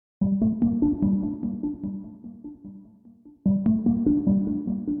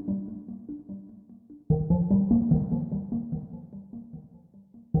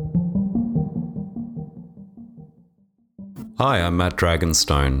Hi, I'm Matt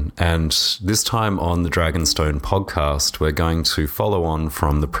Dragonstone, and this time on the Dragonstone podcast, we're going to follow on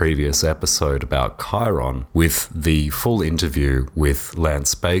from the previous episode about Chiron with the full interview with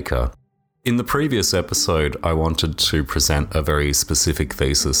Lance Baker. In the previous episode, I wanted to present a very specific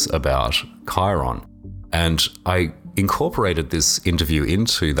thesis about Chiron, and I incorporated this interview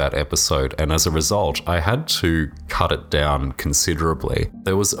into that episode, and as a result, I had to cut it down considerably.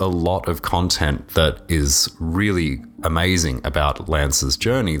 There was a lot of content that is really amazing about Lance's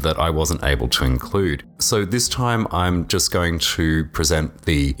journey that I wasn't able to include. So this time I'm just going to present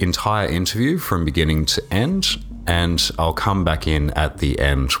the entire interview from beginning to end, and I'll come back in at the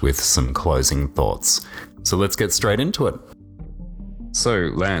end with some closing thoughts. So let's get straight into it.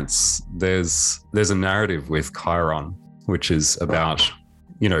 So, Lance, there's a narrative with Chiron, which is about,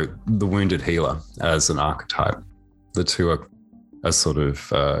 the wounded healer as an archetype. The two are sort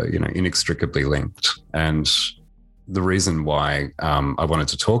of, inextricably linked. And the reason why I wanted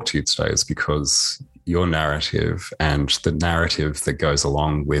to talk to you today is because your narrative and the narrative that goes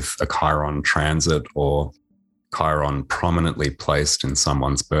along with a Chiron transit or Chiron prominently placed in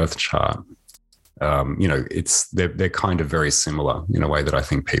someone's birth chart, they're kind of very similar in a way that I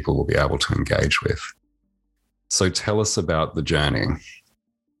think people will be able to engage with. So tell us about the journey.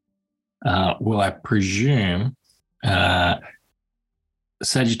 Well, I presume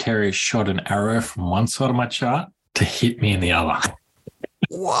Sagittarius shot an arrow from one side of my chart to hit me in the other.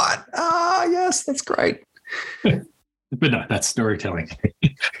 What? Yes, that's great. But no, that's storytelling.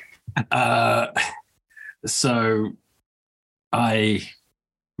 So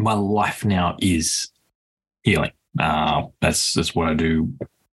my life now is healing. That's what I do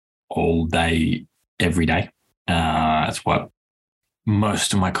all day, every day. That's what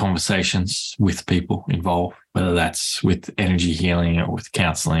most of my conversations with people involve, whether that's with energy healing or with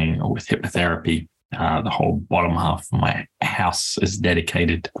counseling or with hypnotherapy. The whole bottom half of my house is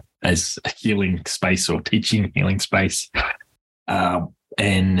dedicated as a healing space or teaching healing space.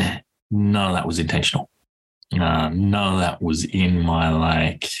 And none of that was intentional. None of that was in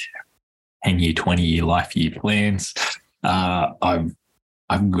my 10-year, 20-year life year plans.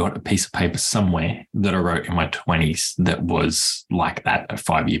 I've got a piece of paper somewhere that I wrote in my 20s that was like that, a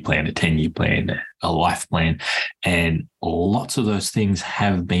 5-year plan, a 10-year plan, a life plan. And lots of those things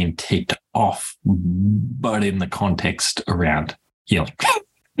have been ticked off, but in the context around healing.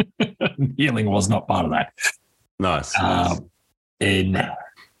 Healing was not part of that. Nice. And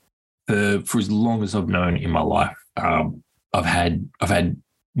for as long as I've known in my life, I've had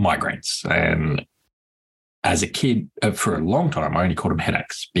migraines, and as a kid, for a long time, I only called them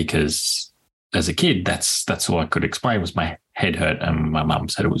headaches because as a kid, that's all I could explain was my head hurt, and my mum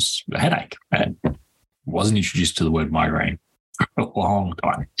said it was a headache. And wasn't introduced to the word migraine for a long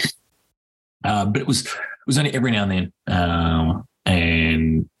time, but it was only every now and then,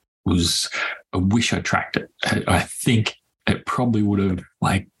 and I wish I tracked it. I think it probably would have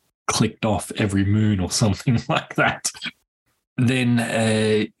clicked off every moon or something like that.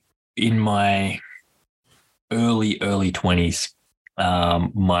 Then in my early 20s,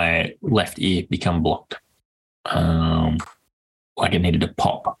 my left ear became blocked. It needed to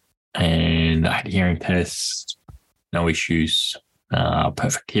pop. And I had hearing tests, no issues,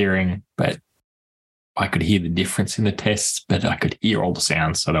 perfect hearing, but I could hear the difference in the tests, but I could hear all the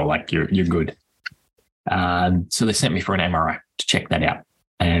sounds. So they were like, you're good. So they sent me for an MRI to check that out.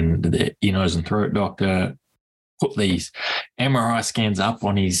 And the ear, nose and throat doctor put these MRI scans up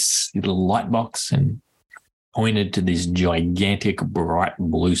on his little light box and pointed to this gigantic bright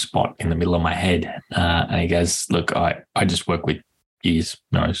blue spot in the middle of my head. And he goes, look, I just work with ears,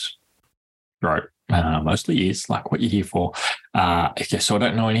 nose, throat, mostly ears, like what you're here for. So I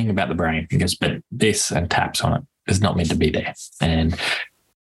don't know anything about the brain. He goes, but this and taps on it is not meant to be there. And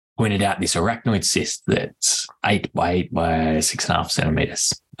pointed out this arachnoid cyst that's 8 by 8 by 6.5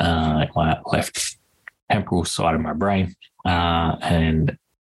 centimeters, my left temporal side of my brain. And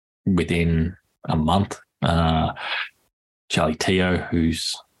within a month, Charlie Teo,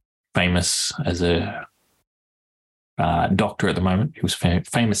 who's famous as a doctor at the moment, he was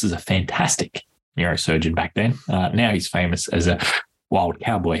famous as a fantastic neurosurgeon back then. Now he's famous as a wild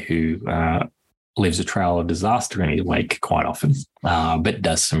cowboy who leaves a trail of disaster in his wake quite often, but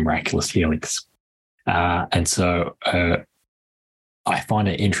does some miraculous healings. And so I find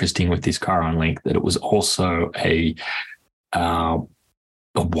it interesting with this Chiron link that it was also a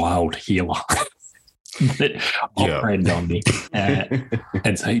wild healer that operated on me.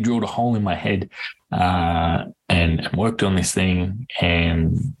 And so he drilled a hole in my head and worked on this thing.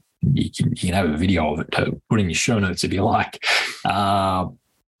 And you can have a video of it to put in your show notes if you like.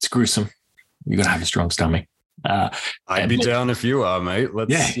 It's gruesome. You've got to have a strong stomach. I'd be down if you are, mate.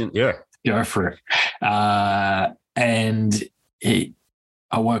 Let's, yeah. Go for it. And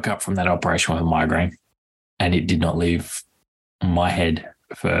I woke up from that operation with a migraine, and it did not leave my head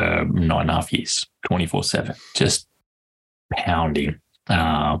for 9.5 years, 24/7, just pounding.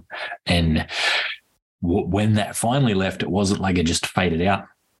 And when that finally left, it wasn't like it just faded out.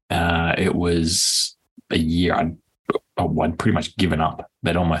 It was a year I'd pretty much given up.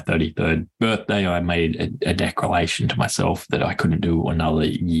 But on my 33rd birthday, I made a declaration to myself that I couldn't do another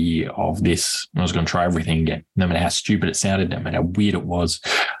year of this. I was going to try everything again. No matter how stupid it sounded, no matter how weird it was, I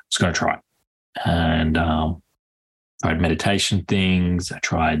was going to try it. And tried meditation things. I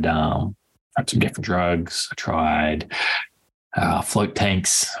tried some different drugs. I tried float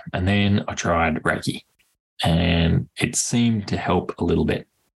tanks. And then I tried Reiki. And it seemed to help a little bit.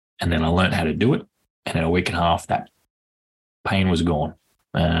 And then I learned how to do it. And in a week and a half, that pain was gone.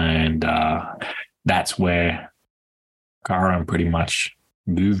 And that's where Chiron pretty much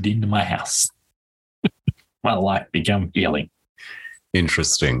moved into my house. My life became healing.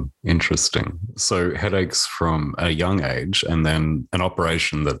 Interesting. So headaches from a young age, and then an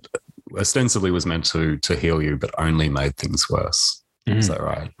operation that ostensibly was meant to heal you, but only made things worse. Is that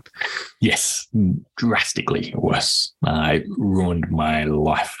right? Yes, drastically worse. It ruined my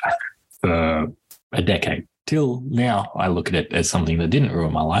life for a decade. Till now, I look at it as something that didn't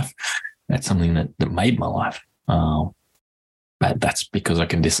ruin my life. That's something that made my life. But that's because I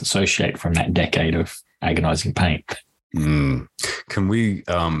can disassociate from that decade of agonizing pain. Can we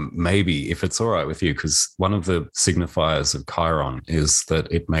maybe, if it's all right with you, because one of the signifiers of Chiron is that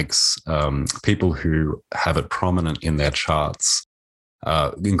it makes people who have it prominent in their charts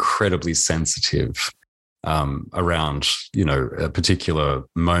incredibly sensitive around, particular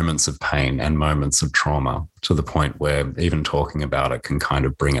moments of pain and moments of trauma, to the point where even talking about it can kind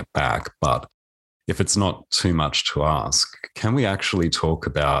of bring it back. But if it's not too much to ask, can we actually talk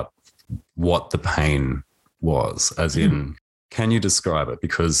about what the pain was? As in, can you describe it?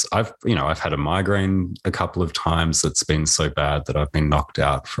 Because I've had a migraine a couple of times that's been so bad that I've been knocked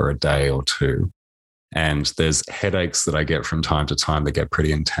out for a day or two. And there's headaches that I get from time to time that get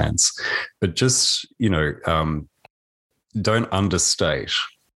pretty intense. But just, don't understate.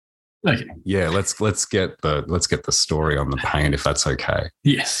 Okay. Yeah, let's get the story on the pain, if that's okay.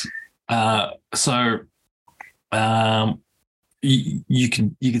 Yes. You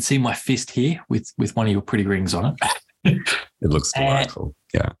can see my fist here with one of your pretty rings on it. It looks delightful.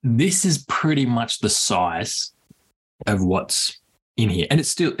 Yeah. This is pretty much the size of what's in here, and it's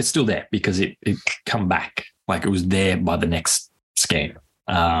still there because it come back like it was there by the next scan,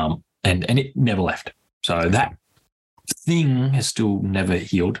 and it never left. So that thing has still never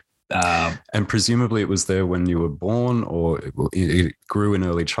healed. And presumably it was there when you were born, or it grew in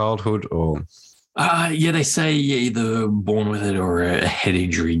early childhood, or. Yeah, they say you're either born with it or a head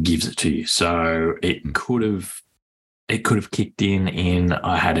injury gives it to you. So it could have kicked in.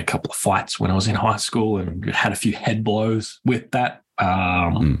 I had a couple of fights when I was in high school and had a few head blows with that.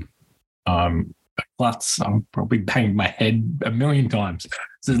 Plus, I'm probably banged my head a million times.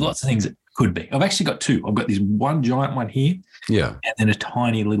 So there's lots of things it could be. I've actually got two. I've got this one giant one here, yeah, and then a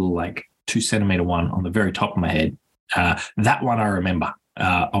tiny little 2 centimeter one on the very top of my head. That one I remember.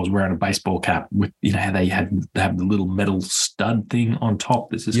 I was wearing a baseball cap with, how they have the little metal stud thing on top.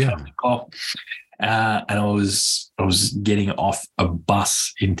 This is coming off. And I was getting off a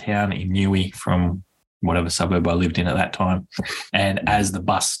bus in town in Newey from whatever suburb I lived in at that time. And as the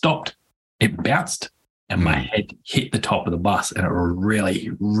bus stopped, it bounced and my head hit the top of the bus, and it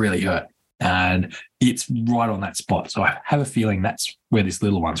really, really hurt. And it's right on that spot. So I have a feeling that's where this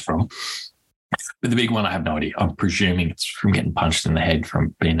little one's from. But the big one, I have no idea. I'm presuming it's from getting punched in the head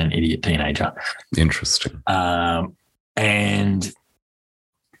from being an idiot teenager. Interesting. And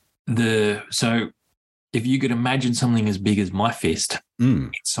so if you could imagine something as big as my fist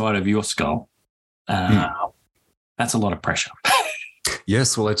inside of your skull, that's a lot of pressure.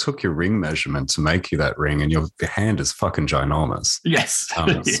 Yes, well, I took your ring measurement to make you that ring, and your hand is fucking ginormous. Yes.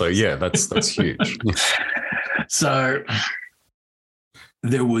 Yes. So yeah, that's huge. So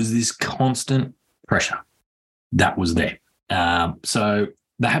there was this constant pressure that was there. So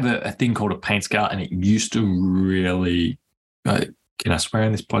they have a thing called a pain scale, and it used to really. Can I swear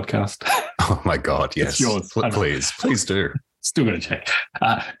on this podcast? Oh my God, yes. It's yours. Please do. Still got to check.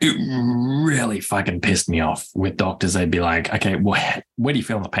 It really fucking pissed me off with doctors. They'd be like, okay, where do you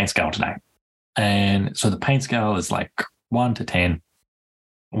feel on the pain scale today? And so the pain scale is 1 to 10,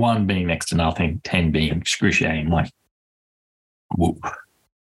 1 being next to nothing, 10 being excruciating. Whoa.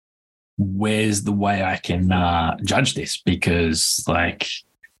 Where's the way I can judge this? Because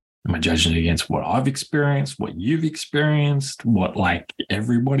Am I judging it against what I've experienced, what you've experienced, what like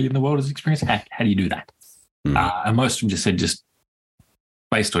everybody in the world has experienced? How do you do that? And most of them just said, just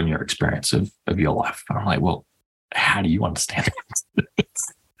based on your experience of your life. And I'm like, well, how do you understand it?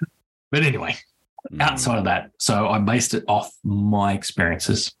 But anyway, outside of that, so I based it off my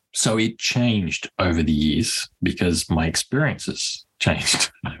experiences. So it changed over the years because my experiences changed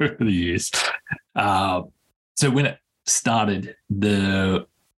over the years. So when it started, the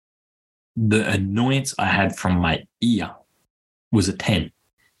annoyance I had from my ear was a 10.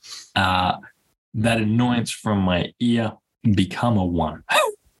 That annoyance from my ear become a 1.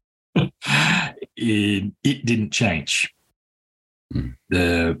 It didn't change.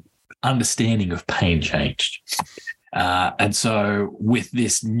 The understanding of pain changed. And so with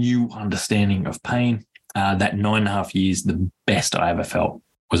this new understanding of pain, that 9.5 years, the best I ever felt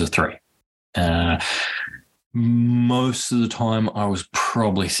was a 3. Most of the time I was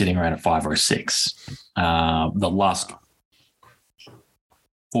probably sitting around a 5 or a 6. The last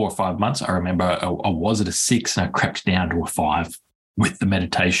 4 or 5 months, I remember I was at a 6 and I crept down to a 5 with the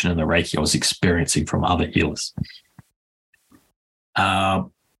meditation and the Reiki I was experiencing from other healers. I'd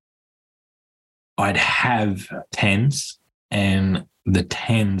have 10s, and the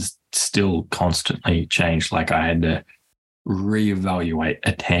 10s still constantly changed. Like I had to reevaluate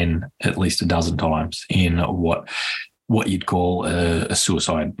a 10 at least a dozen times in what you'd call a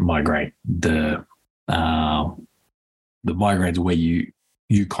suicide migraine. The migraines where you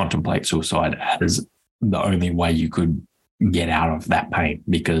contemplate suicide as the only way you could get out of that pain,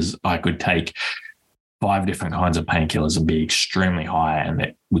 because I could take 5 different kinds of painkillers and be extremely high and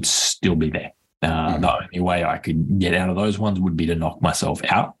it would still be there. The only way I could get out of those ones would be to knock myself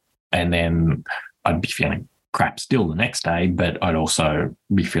out, and then I'd be feeling crap still the next day, but I'd also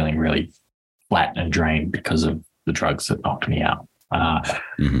be feeling really flat and drained because of the drugs that knocked me out.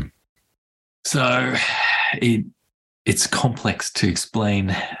 So it's complex to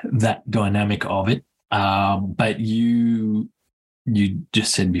explain that dynamic of it. But you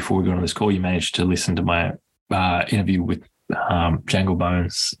just said before we got on this call, you managed to listen to my interview with Jangle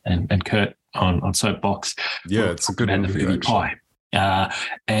Bones and Kurt on Soapbox. Yeah, it's a good interview. Pi.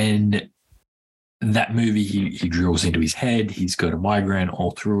 And that movie, he drills into his head. He's got a migraine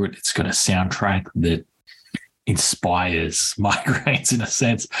all through it. It's got a soundtrack that inspires migraines in a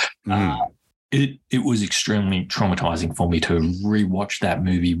sense. It was extremely traumatizing for me to rewatch that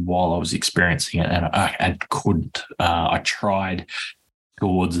movie while I was experiencing it, and I couldn't. I tried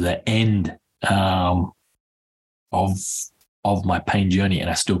towards the end of my pain journey, and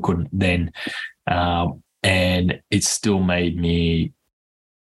I still couldn't then. And it still made me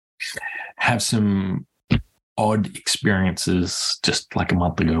have some odd experiences just like a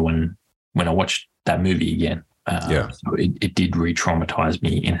month ago when I watched that movie again. So it did re-traumatize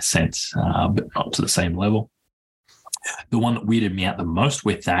me in a sense, but not to the same level. The one that weirded me out the most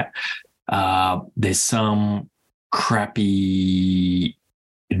with that, there's some crappy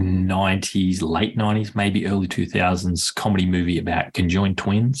 90s, late 90s, maybe early 2000s comedy movie about conjoined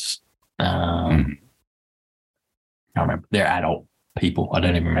twins. I don't remember. They're adult people. I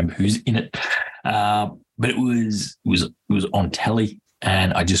don't even remember who's in it. But it was on telly,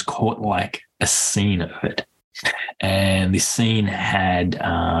 and I just caught like a scene of it. And this scene had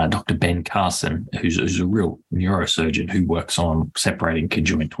Dr. Ben Carson, who's a real neurosurgeon who works on separating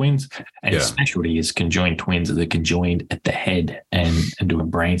conjoined twins, and his specialty is conjoined twins that are conjoined at the head and doing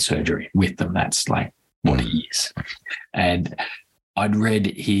brain surgery with them. That's like what he is. And I'd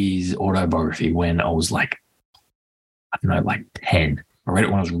read his autobiography when I was like, I don't know, like 10. I read it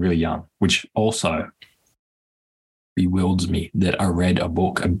when I was really young, which also bewilders me that I read a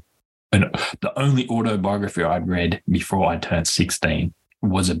book. And the only autobiography I'd read before I turned 16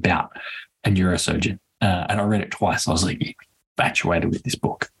 was about a neurosurgeon. And I read it twice. I was like infatuated with this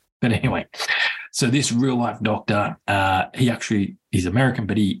book. But anyway, so this real life doctor, he's American,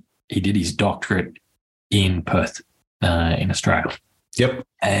 but he did his doctorate in Perth, in Australia. Yep.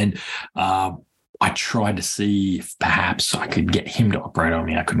 And I tried to see if perhaps I could get him to operate on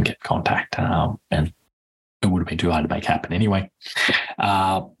me. I couldn't get contact. And it would have been too hard to make happen anyway.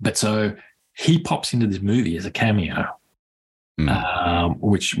 But so he pops into this movie as a cameo,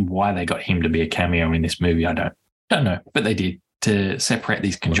 which why they got him to be a cameo in this movie, I don't know, but they did, to separate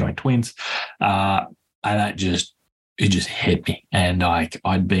these conjoined twins. And it just hit me. And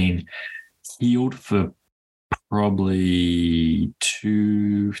I'd been healed for probably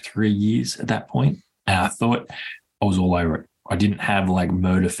 2-3 years at that point. And I thought I was all over it. I didn't have like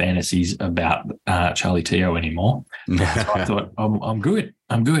murder fantasies about Charlie Teo anymore. So I thought, I'm good.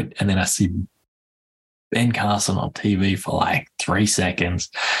 And then I see Ben Carson on TV for like 3 seconds,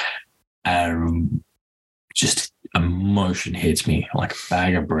 and just emotion hits me like a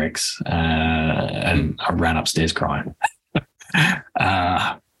bag of bricks, and I ran upstairs crying.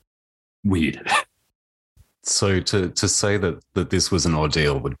 Weird. So to say that this was an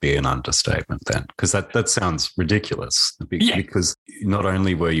ordeal would be an understatement then, because that sounds ridiculous. Because not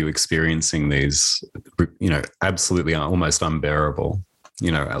only were you experiencing these, absolutely almost unbearable,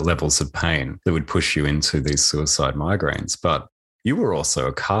 levels of pain that would push you into these suicide migraines, but you were also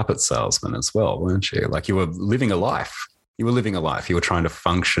a carpet salesman as well, weren't you? Like you were living a life. You were trying to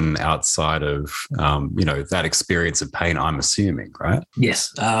function outside of, that experience of pain, I'm assuming, right?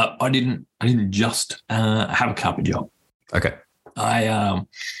 Yes. I didn't just have a carpet job. Okay. I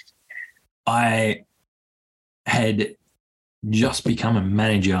had just become a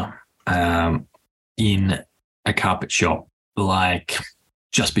manager in a carpet shop, like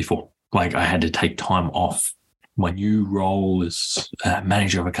just before. Like I had to take time off my new role as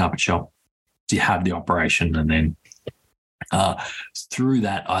manager of a carpet shop to have the operation, and then through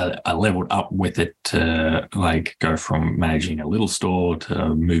that, I leveled up with it to like go from managing a little store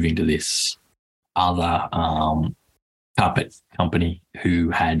to moving to this other carpet company who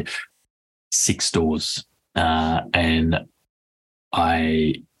had 6 stores, and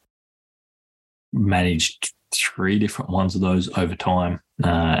I managed 3 different ones of those over time,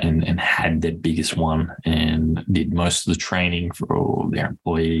 and had the biggest one and did most of the training for all their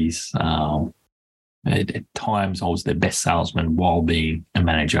employees. At times, I was their best salesman while being a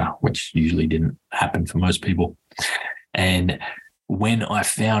manager, which usually didn't happen for most people. And when I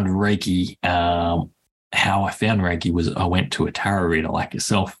found Reiki, how I found Reiki was I went to a tarot reader like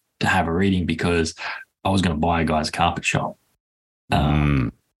yourself to have a reading because I was going to buy a guy's carpet shop.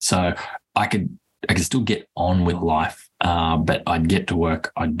 So I could still get on with life, but I'd get to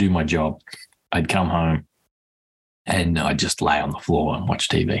work, I'd do my job, I'd come home, and I'd just lay on the floor and watch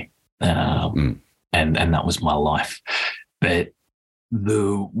TV. And that was my life. But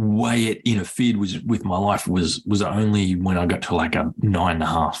the way it interfered with my life was only when I got to like a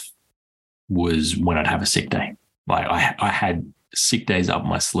 9.5 was when I'd have a sick day. Like I had sick days up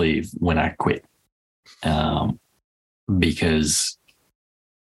my sleeve when I quit, because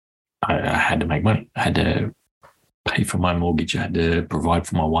I had to make money. I had to pay for my mortgage. I had to provide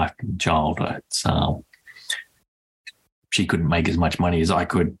for my wife and child. She couldn't make as much money as I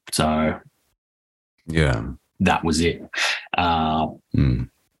could. So yeah, that was it.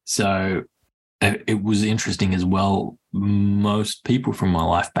 So it was interesting as well. Most people from my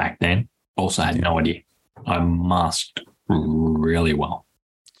life back then also had no idea. I masked really well.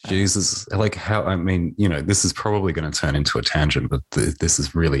 Jesus, like how, I mean, this is probably going to turn into a tangent, but this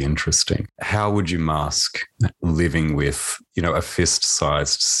is really interesting. How would you mask living with, a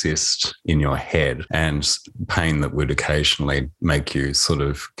fist-sized cyst in your head and pain that would occasionally make you sort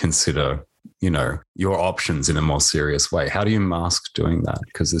of consider, your options in a more serious way? How do you mask doing that?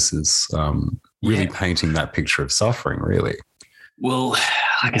 Because this is really painting that picture of suffering, really. Well,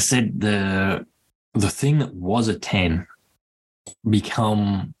 like I said, the thing that was a 10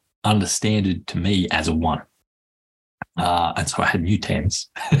 become understanded to me as a 1. And so I had new 10s.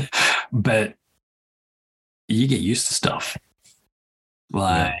 But you get used to stuff.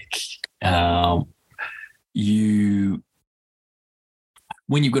 Like when you've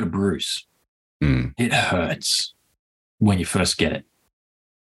got a bruise, it hurts when you first get it.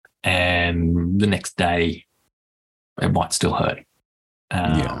 And the next day, it might still hurt.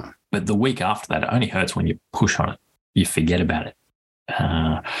 But the week after that, it only hurts when you push on it. You forget about it.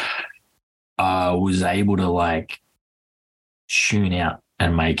 I was able to like tune out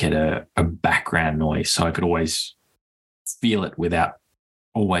and make it a background noise so I could always feel it without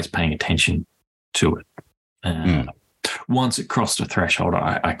always paying attention to it. Once it crossed a threshold,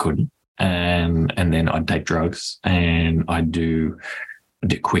 I couldn't. And then I'd take drugs and I'd do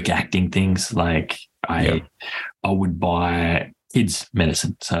quick acting things. Like I would buy kids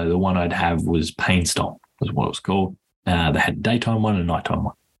medicine. So the one I'd have was Pain Stop, was what it was called. They had a daytime one and a nighttime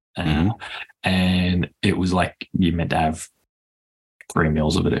one. And it was like you meant to have 3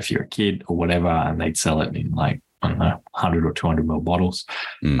 mils of it if you're a kid or whatever, and they'd sell it in like, I don't know, 100 or 200 ml bottles.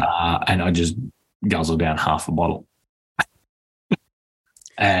 And I just guzzle down half a bottle.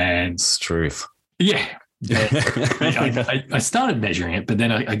 And it's truth. Yeah. I started measuring it, but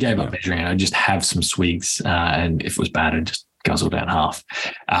then I gave up measuring it. I just have some swigs, and if it was bad, I'd just guzzle down half.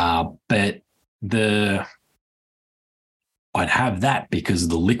 But I'd have that because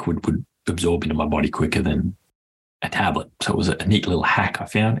the liquid would absorb into my body quicker than a tablet. So it was a neat little hack I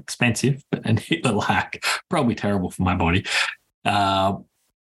found. Expensive, but a neat little hack. Probably terrible for my body.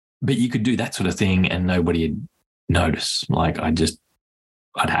 but you could do that sort of thing and nobody would notice. Like I'd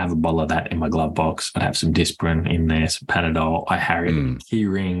have a bottle of that in my glove box. I'd have some Disprin in there, some Panadol. I had a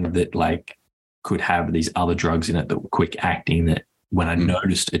keyring that like could have these other drugs in it that were quick acting, that when I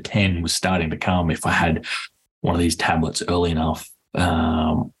noticed a 10 was starting to come, if I had one of these tablets early enough,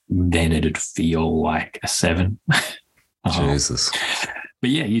 then it'd feel like a 7. Jesus. But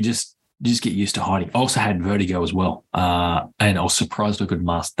yeah, you just get used to hiding. I also had vertigo as well. And I was surprised I could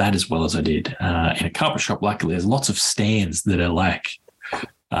master that as well as I did. In a carpet shop, luckily, there's lots of stands that are like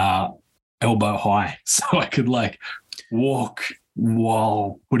elbow high. So I could like walk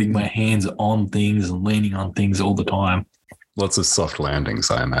while putting my hands on things and leaning on things all the time. Lots of soft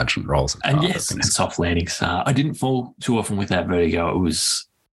landings, I imagine, rolls. And yes, and soft landings. I didn't fall too often with that vertigo. It was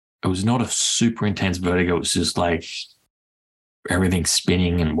not a super intense vertigo. It was just like everything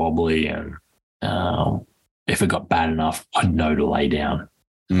spinning and wobbly. And if it got bad enough, I'd know to lay down.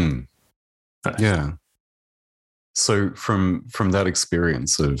 Yeah. So from that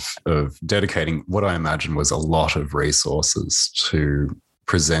experience of dedicating what I imagine was a lot of resources to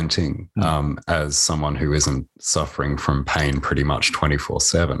presenting as someone who isn't suffering from pain pretty much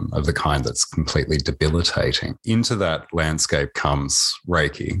 24/7 of the kind that's completely debilitating, into that landscape comes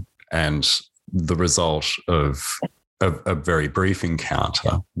Reiki, and the result of a very brief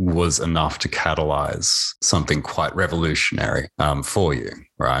encounter was enough to catalyze something quite revolutionary for you,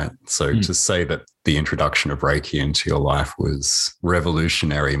 right? So to say that the introduction of Reiki into your life was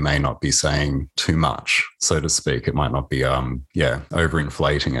revolutionary may not be saying too much, so to speak. It might not be,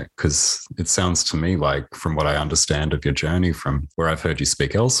 overinflating it, because it sounds to me like, from what I understand of your journey, from where I've heard you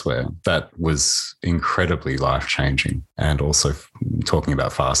speak elsewhere, that was incredibly life-changing. And also talking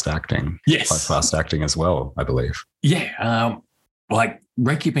about fast acting. Yes. Quite fast acting as well, I believe. Yeah. Like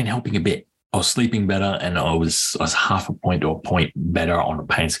Reiki been helping a bit. I was sleeping better, and I was half a point or a point better on a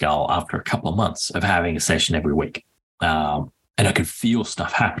pain scale after a couple of months of having a session every week. And I could feel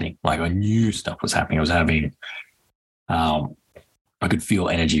stuff happening. Like I knew stuff was happening. I could feel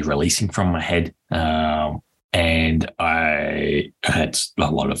energy releasing from my head. And I had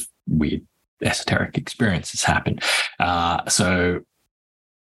a lot of weird esoteric experiences happen. So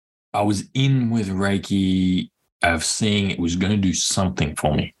I was in with Reiki of seeing it was going to do something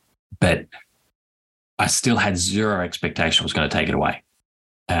for me, but I still had zero expectation it was going to take it away.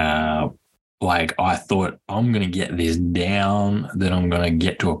 Like I thought, I'm going to get this down, then I'm going to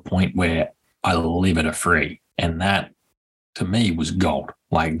get to a point where I live at a free. And that to me was gold.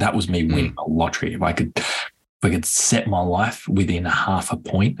 Like that was me winning a lottery. If I could set my life within half a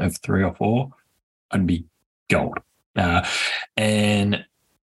point of 3 or 4, I'd be gold. And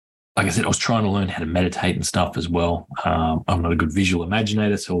like I said, I was trying to learn how to meditate and stuff as well. I'm not a good visual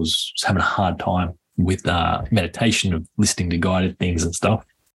imaginator, so I was having a hard time with meditation, of listening to guided things and stuff.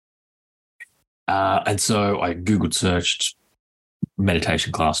 And so I Googled searched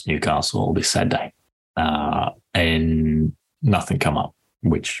meditation class Newcastle this Saturday, and nothing come up,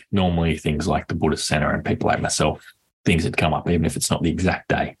 which normally things like the Buddhist Center and people like myself, things had come up, even if it's not the exact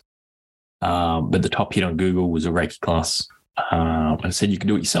day. But the top hit on Google was a Reiki class, and it said you could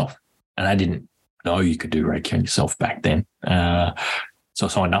do it yourself. And I didn't know you could do Reiki on yourself back then. So I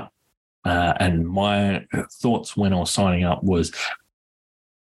signed up. And my thoughts when I was signing up was,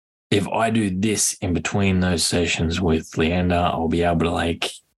 if I do this in between those sessions with Leander, I'll be able to like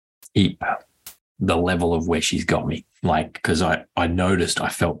keep the level of where she's got me. Like, because I noticed I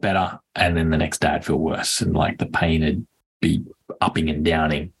felt better, and then the next day I'd feel worse, and like the pain would be upping and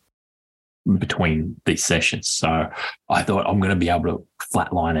downing between these sessions. So I thought, I'm going to be able to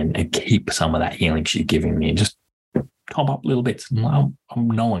flatline and keep some of that healing she's giving me and just top up little bits. I'm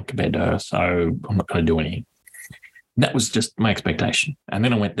no one compared to her, so I'm not going to do anything. That was just my expectation. And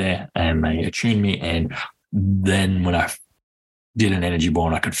then I went there and they attuned me, and then when I did an energy ball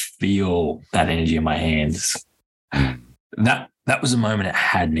and I could feel that energy in my hands, that was the moment it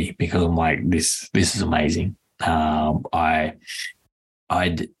had me, because I'm like, this is amazing. I'd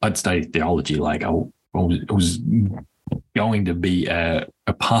studied theology. Like I was going to be a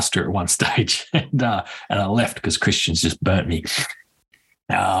pastor at one stage, and I left because Christians just burnt me.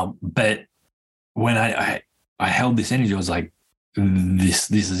 But when I held this energy, I was like,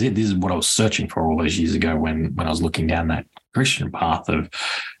 this is it. This is what I was searching for all those years ago when I was looking down that Christian path of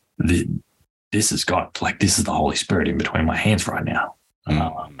this has got, like, this is the Holy Spirit in between my hands right now.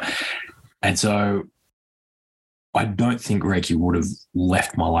 And so I don't think Reiki would have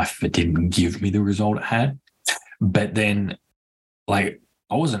left my life if it didn't give me the result it had. But then, like,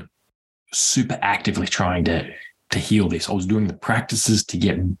 I wasn't super actively trying to heal this. I was doing the practices to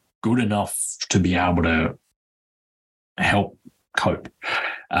get good enough to be able to help cope.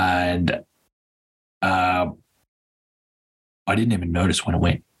 And I didn't even notice when it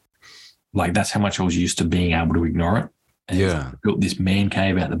went. Like, that's how much I was used to being able to ignore it. And Yeah. I built this man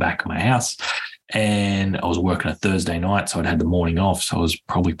cave out the back of my house, and I was working a Thursday night, so I'd had the morning off. So I was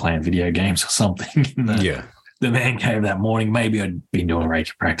probably playing video games or something in the man cave that morning. Maybe I'd been doing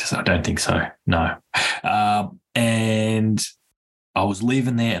Reiki practice. I don't think so. No. And I was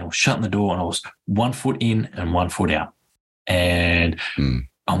leaving there, and I was shutting the door, and I was 1 foot in and 1 foot out. And I'm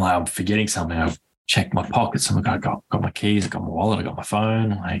like, I'm forgetting something. I've checked my pockets. I got my keys. I got my wallet. I got my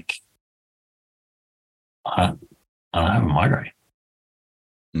phone. Like, I don't have a migraine.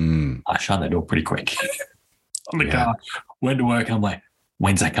 I shut that door pretty quick. On the car, went to work. I'm like,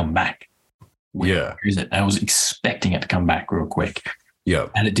 when's that come back? Where is it? I was expecting it to come back real quick. Yeah.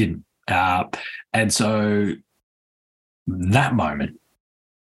 And it didn't. And so that moment,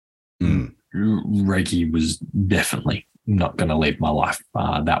 Reiki was definitely not going to leave my life.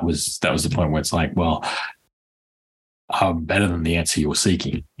 That was the point where it's like, well, I'm better than the answer you were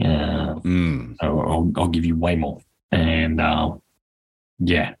seeking. So I'll give you way more. And I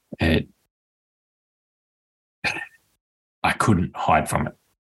couldn't hide from it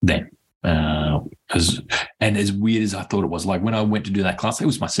then. And as weird as I thought it was, like when I went to do that class, it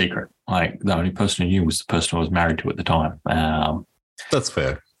was my secret. Like the only person who knew was the person I was married to at the time. That's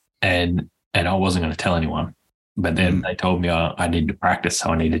fair. And I wasn't going to tell anyone. But then they told me I needed to practice,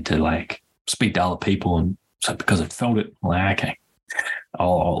 so I needed to like speak to other people. And so because I felt it, I'm like, okay,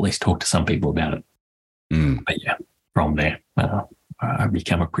 I'll at least talk to some people about it. But yeah, from there, I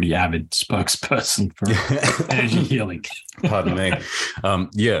became a pretty avid spokesperson for energy healing. Pardon me.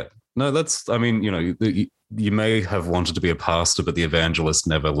 No, that's, I mean, you may have wanted to be a pastor, but the evangelist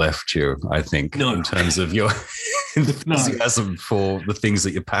never left you, I think, in terms of your enthusiasm for the things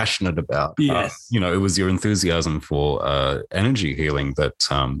that you're passionate about. Yes. It was your enthusiasm for energy healing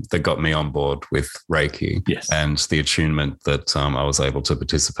that got me on board with Reiki. Yes. And the attunement that I was able to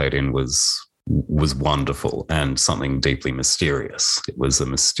participate in was wonderful and something deeply mysterious. It was a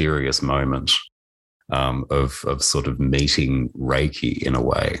mysterious moment of sort of meeting Reiki in a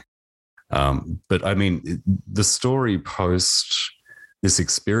way. But I mean, the story post this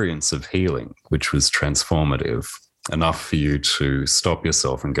experience of healing, which was transformative enough for you to stop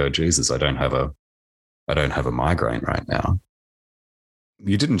yourself and go, Jesus, I don't have a migraine right now.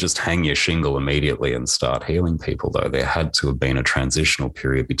 You didn't just hang your shingle immediately and start healing people, though. There had to have been a transitional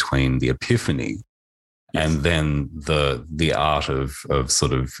period between the epiphany and then the art of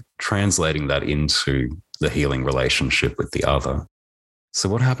sort of translating that into the healing relationship with the other. So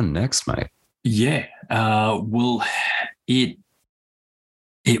what happened next, mate? Yeah. Well, it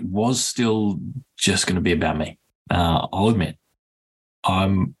was still just going to be about me. I'll admit,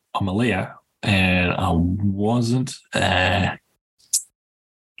 I'm a Leo, and I wasn't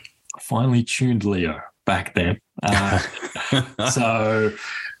finely tuned Leo back then. So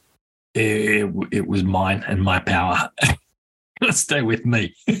it was mine and my power. Stay with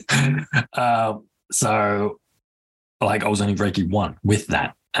me. So like I was only Reiki 1 with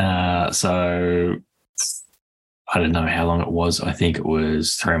that. So I don't know how long it was. I think it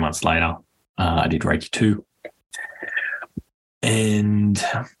was 3 months later. I did Reiki 2. And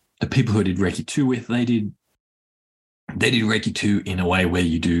the people who I did Reiki 2 with, they did Reiki 2 in a way where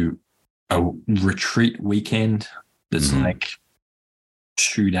you do a retreat weekend that's like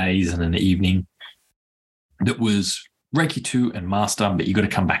 2 days and an evening. That was Reiki 2 and Master, but you got to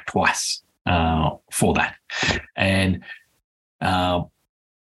come back twice for that. And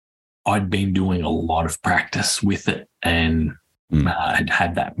I'd been doing a lot of practice with it, and I'd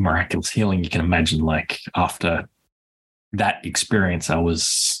had that miraculous healing. You can imagine, like after that experience, I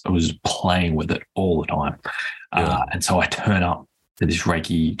was playing with it all the time. And so I turn up to this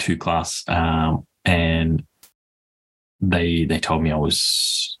Reiki 2 class, and they told me I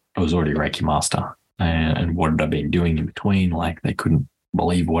was already Reiki Master, and what had I been doing in between? Like they couldn't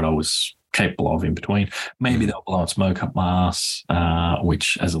believe what I was capable of in between. Maybe they were blowing smoke up my ass,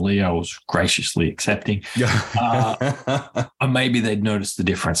 which as a Leo I was graciously accepting. Or maybe they'd noticed the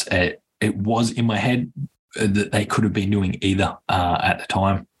difference. It was in my head that they could have been doing either at the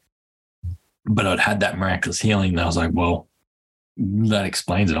time, but I'd had that miraculous healing, and I was like, well, that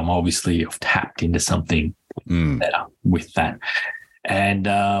explains it. I've tapped into something better with that. And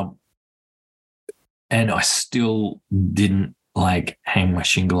I still didn't like hang my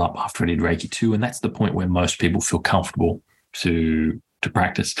shingle up after I did Reiki 2. And that's the point where most people feel comfortable to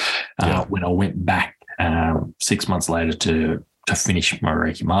practice. When I went back 6 months later to finish my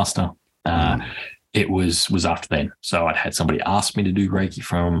Reiki Master, it was after then. So I'd had somebody ask me to do Reiki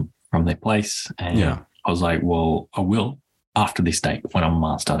from their place. And I was like, well, I will. after this date, when I'm a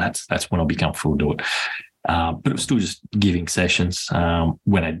master, that's when I'll be comfortable to do it. But it was still just giving sessions.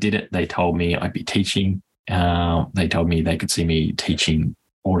 When I did it, they told me I'd be teaching. They told me they could see me teaching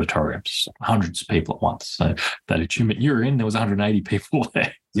auditoriums, hundreds of people at once. So that achievement you're in, there was 180 people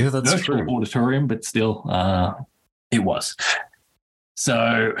there. Yeah, that's Virtual true. auditorium, but still, it was.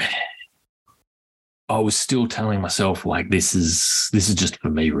 So I was still telling myself, like, this is just for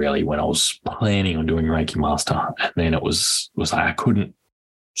me, really, when I was planning on doing Reiki Master. And then it was like I couldn't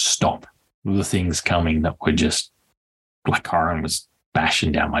stop the things coming that were just like Chiron was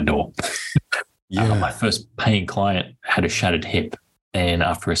bashing down my door. Yeah. My first paying client had a shattered hip. And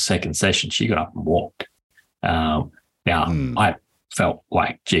after a second session, she got up and walked. I felt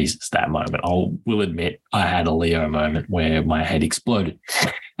like Jesus that moment. I will admit I had a Leo moment where my head exploded.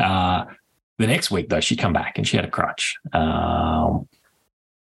 The next week, though, she come back and she had a crutch. No,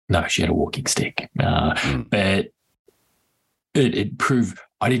 she had a walking stick. But it proved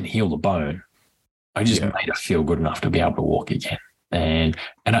I didn't heal the bone. I just made her feel good enough to be able to walk again. And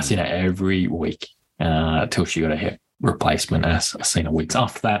I seen her every week till she got a hip replacement. I seen her weeks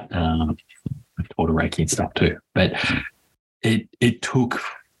after that. I taught her Reiki and stuff too. But it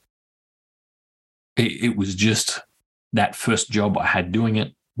was just that first job I had doing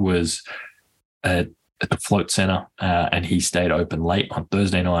it was at the float center, and he stayed open late on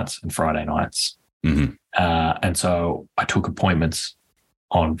Thursday nights and Friday nights. Mm-hmm. And so I took appointments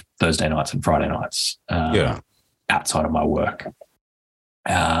on Thursday nights and Friday nights outside of my work,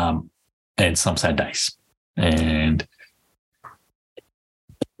 and some Saturdays. And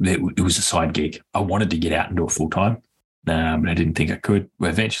it was a side gig. I wanted to get out and do it full time, but I didn't think I could.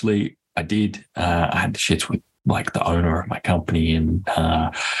 Eventually, I did. I had the shits with like the owner of my company, and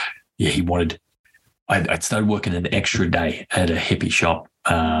he wanted. I'd started working an extra day at a hippie shop,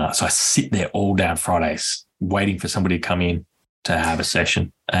 so I sit there all day on Fridays waiting for somebody to come in to have a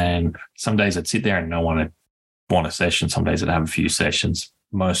session. And some days I'd sit there and no one would want a session. Some days I'd have a few sessions.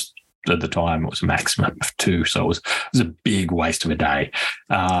 Most of the time it was a maximum of 2. So it was a big waste of a day.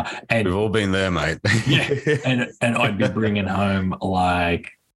 And we've all been there, mate. and I'd be bringing home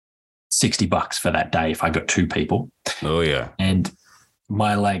like $60 for that day if I got 2 people. Oh yeah. And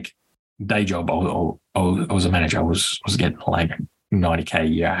my like day job, I was a manager. I was getting like $90K a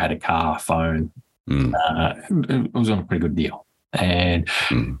year. I had a car, phone. It was on a pretty good deal. And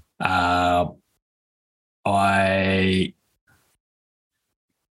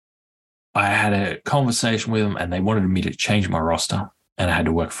I had a conversation with them, and they wanted me to change my roster, and I had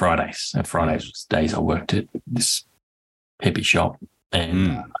to work Fridays. And Fridays was days I worked at this hippie shop.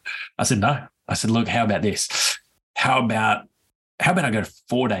 And I said, no. I said, look, how about this? How about I go to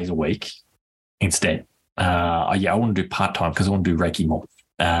 4 days a week instead? I want to do part-time because I want to do Reiki more.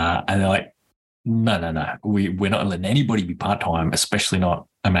 And they're like, no. We're not letting anybody be part-time, especially not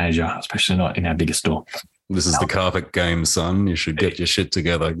a manager, especially not in our biggest store. This is the carpet game, son. You should get your shit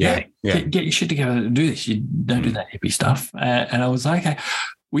together. Yeah. Get your shit together to do this. You don't do that hippie stuff. And I was like, okay,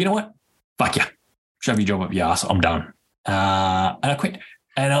 well, you know what? Fuck you. Shove your job up your ass. I'm done. And I quit.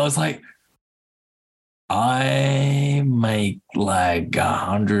 And I was like, I make like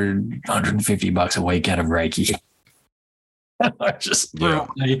 $150 a week out of Reiki. I just threw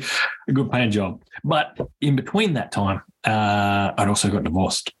away a good paying job. But in between that time, I'd also got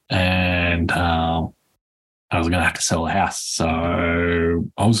divorced, and I was going to have to sell the house. So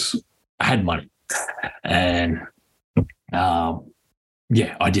I had money, and I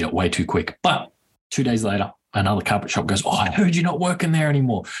did it way too quick. But 2 days later, another carpet shop goes, "Oh, I heard you're not working there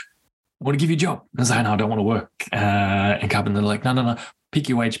anymore. I want to give you a job." I was like, "No, I don't want to work." And carpet, they're like, no, pick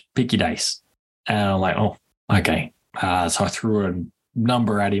your wage, pick your days. And I'm like, "Oh, okay." So I threw a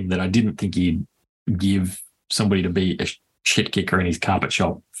number at him that I didn't think he'd give somebody to be a shit kicker in his carpet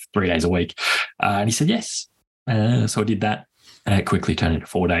shop 3 days a week. And he said yes. So I did that, and it quickly turned into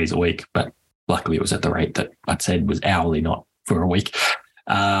 4 days a week. But luckily it was at the rate that I'd said was hourly, not for a week.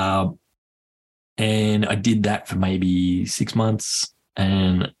 And I did that for maybe 6 months,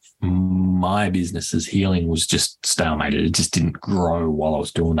 and my business's healing was just stalemated. It just didn't grow while I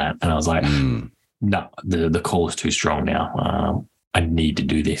was doing that. And I was like, no, the call is too strong now. I need to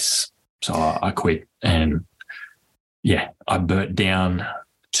do this. So I quit, and I burnt down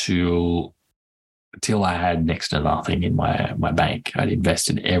till I had next to nothing in my bank. I'd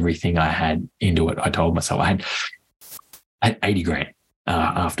invested everything I had into it. I told myself I had 80 grand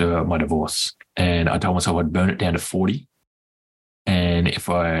after my divorce, and I told myself I'd burn it down to 40. And if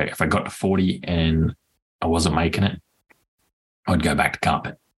I got to 40 and I wasn't making it, I'd go back to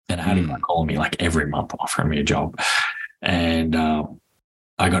carpet. And I had him calling me like every month offering me a job. And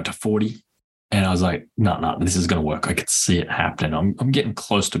I got to 40, And I was like, no, this is going to work. I could see it happening. I'm getting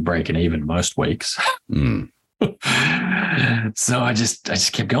close to breaking even most weeks. So I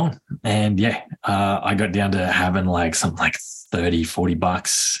just kept going. And yeah, I got down to having like something like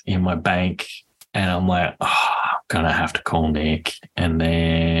 $30-40 in my bank. And I'm like, I'm going to have to call Nick. And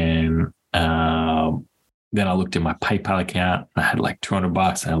then I looked at my PayPal account. I had like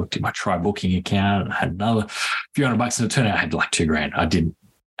 $200. And I looked at my Try Booking account. And I had another few $100. And it turned out I had like $2,000. I didn't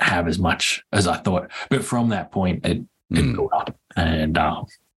have as much as I thought. But from that point, it built up. And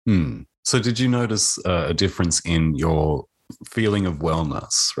So did you notice a difference in your feeling of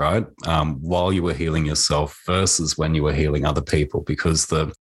wellness, right? While you were healing yourself versus when you were healing other people? Because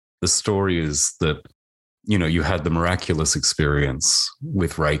the story is that, you know, you had the miraculous experience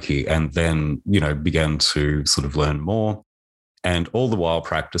with Reiki and then, you know, began to sort of learn more, and all the while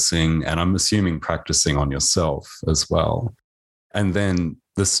practicing, and I'm assuming practicing on yourself as well. And then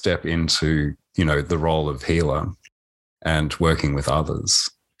the step into, you know, the role of healer and working with others.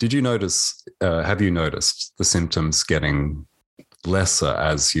 Did you notice, have you noticed the symptoms getting lesser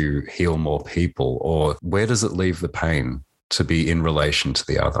as you heal more people, or where does it leave the pain to be in relation to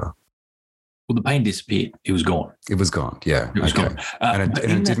the other? Well, the pain disappeared. It was gone. It was gone. Yeah. It was gone. And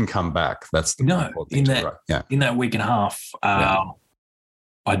it didn't come back. That's the in that week and a half,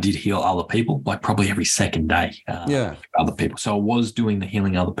 I did heal other people, like probably every second day. Other people. So I was doing the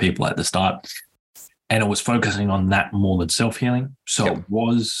healing other people at the start, and I was focusing on that more than self-healing. So it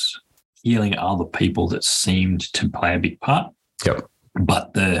was healing other people that seemed to play a big part. Yep.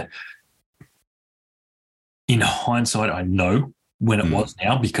 But in hindsight, I know when it was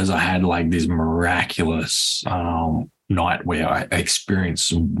now, because I had like this miraculous night where I experienced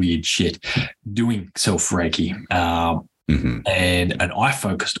some weird shit doing self-Reiki. And I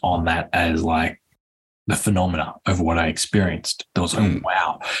focused on that as like the phenomena of what I experienced. There was like,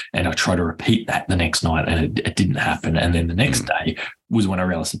 wow. And I tried to repeat that the next night, and it didn't happen. And then the next day was when I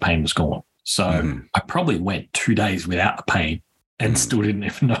realized the pain was gone. So I probably went 2 days without the pain and still didn't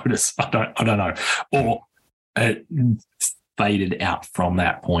even notice. I don't know. Or it faded out from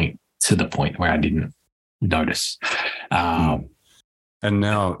that point to the point where I didn't notice. And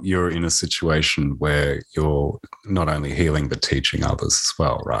now you're in a situation where you're not only healing but teaching others as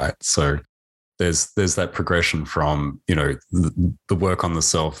well, right? So there's that progression from, you know, the work on the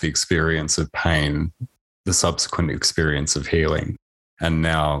self, the experience of pain, the subsequent experience of healing, and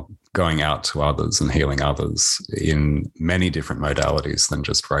now going out to others and healing others in many different modalities than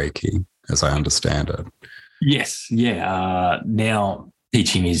just Reiki, as I understand it. Yes, yeah. Now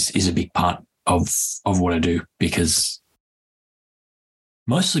teaching is a big part of what I do,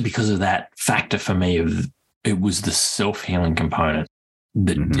 mostly because of that factor for me of it was the self-healing component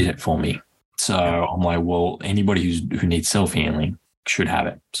that did it for me. So I'm like, well, anybody who needs self-healing should have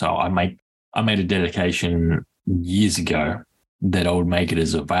it. So I made a dedication years ago that I would make it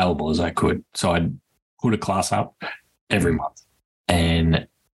as available as I could. So I'd put a class up every month, and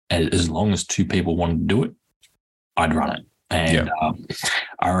as long as 2 people wanted to do it, I'd run it. And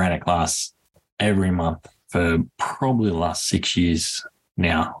I ran a class every month for probably the last 6 years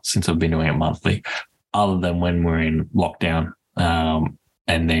now, since I've been doing it monthly, other than when we're in lockdown.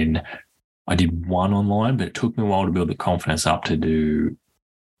 And then I did one online, but it took me a while to build the confidence up to do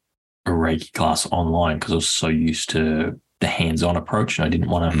a Reiki class online because I was so used to the hands-on approach and I didn't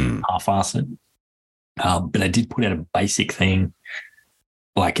want to half-ass it. But I did put out a basic thing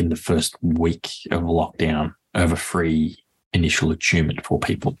like in the first week of lockdown of a free initial attunement for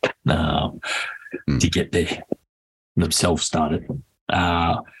people to get themselves started.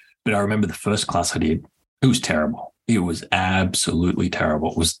 But I remember the first class I did, it was terrible. It was absolutely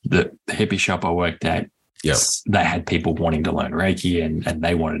terrible. It was the hippie shop I worked at. Yes. They had people wanting to learn Reiki and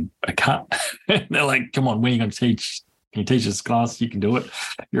they wanted a cut. They're like, come on, when are you going to teach? Can you teach this class? You can do it.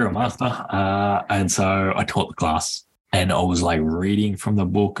 You're a master. And so I taught the class and I was like reading from the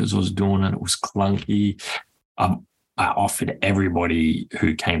book as I was doing it. It was clunky. I offered everybody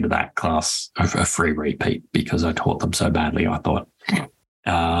who came to that class a free repeat because I taught them so badly, I thought.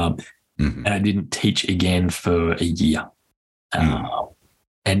 And I didn't teach again for a year.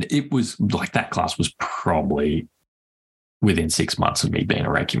 And it was like that class was probably within 6 months of me being a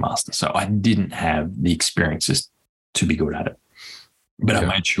Reiki master. So I didn't have the experiences to be good at it. But I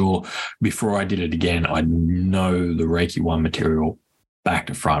made sure before I did it again, I'd know the Reiki 1 material back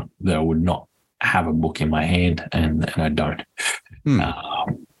to front, that I would not have a book in my hand, and I don't.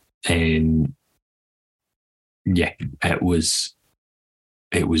 And yeah, it was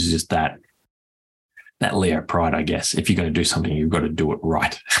just that Leo pride, I guess. If you're going to do something, you've got to do it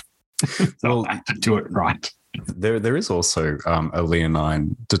right. So I had to do it right. There is also a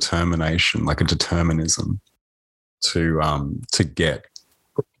leonine determination, like a determinism to get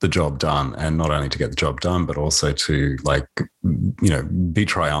the job done, and not only to get the job done, but also to, like, be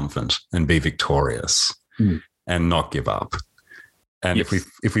triumphant and be victorious and not give up. And Yes.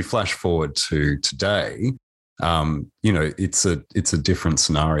 if we flash forward to today, it's a different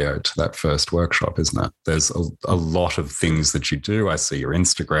scenario to that first workshop, isn't it? There's a lot of things that you do. I see your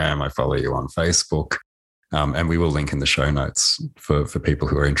Instagram, I follow you on Facebook, and we will link in the show notes for people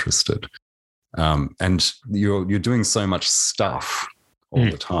who are interested. And you're doing so much stuff all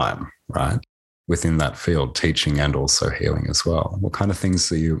the time, right? Within that field, teaching and also healing as well. What kind of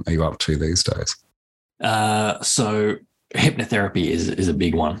things are you up to these days? So hypnotherapy is a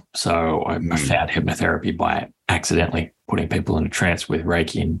big one. So I found hypnotherapy by accidentally putting people in a trance with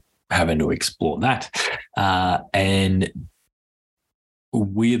Reiki and having to explore that. And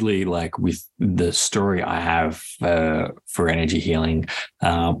weirdly, like with the story I have for energy healing,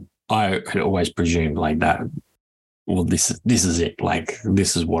 I had always presumed like that, well, this is it. Like,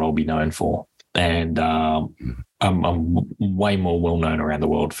 this is what I'll be known for. And I'm way more well known around the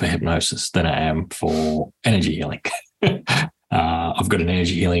world for hypnosis than I am for energy healing. I've got an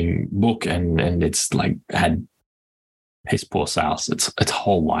energy healing book, and it's like had piss poor sales its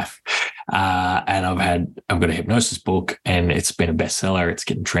whole life. And I've got a hypnosis book, and it's been a bestseller. It's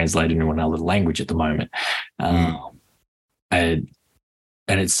getting translated into another language at the moment, and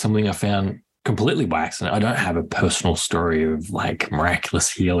it's something I found completely by accident. I don't have a personal story of like miraculous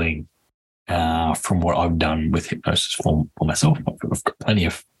healing from what I've done with hypnosis for myself. I've got plenty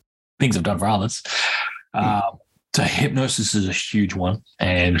of things I've done for others. So hypnosis is a huge one,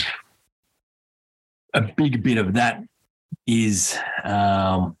 and a big bit of that is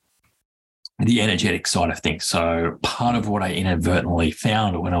the energetic side of things. So part of what I inadvertently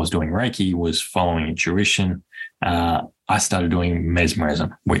found when I was doing Reiki was following intuition. I started doing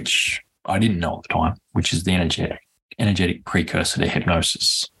mesmerism, which I didn't know at the time, which is the energetic precursor to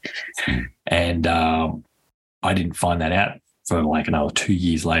hypnosis. And I didn't find that out for like another 2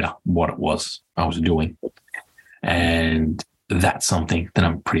 years later, what it was I was doing. And that's something that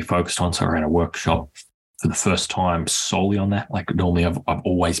I'm pretty focused on. So I ran a workshop for the first time solely on that. Like, normally I've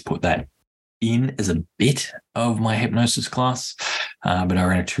always put that in as a bit of my hypnosis class, but I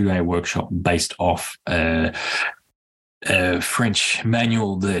ran a 2-day workshop based off a French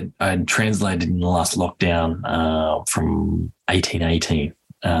manual that I'd translated in the last lockdown from 1818.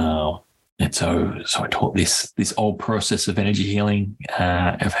 And so I taught this old process of energy healing,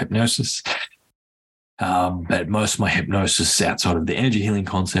 of hypnosis. But most of my hypnosis outside of the energy healing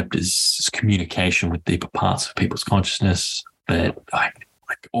concept is communication with deeper parts of people's consciousness. But like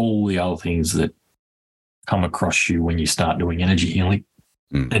all the other things that come across you when you start doing energy healing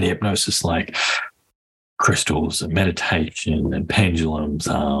and hypnosis, like crystals and meditation and pendulums,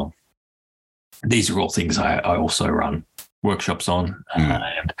 these are all things I also run workshops on.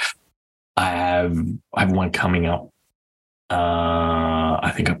 And I have one coming up.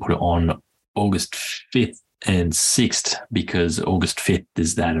 I think I put it on August 5th and 6th, because August 5th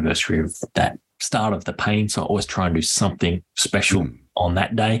is the anniversary of that start of the pain. So I always try and do something special on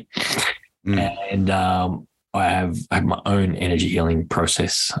that day. And I have my own energy healing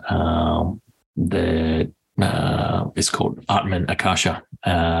process that is called Atman Akasha.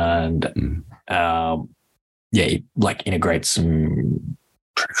 And it like integrates some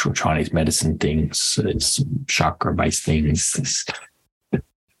traditional Chinese medicine things. It's chakra-based things.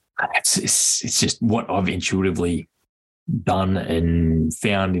 It's just what I've intuitively done and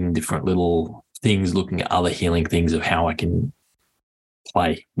found in different little things, looking at other healing things of how I can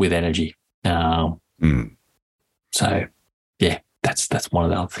play with energy. So yeah, that's one of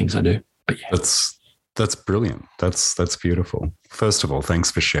the other things I do. But yeah, that's brilliant. That's beautiful. First of all,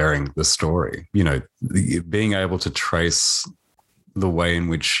 thanks for sharing the story. Being able to trace the way in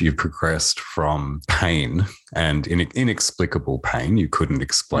which you progressed from pain and inexplicable pain, you couldn't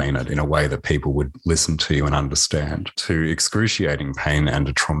explain it in a way that people would listen to you and understand, to excruciating pain and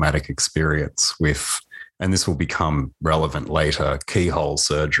a traumatic experience with, and this will become relevant later, keyhole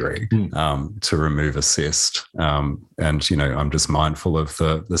surgery to remove a cyst. And, I'm just mindful of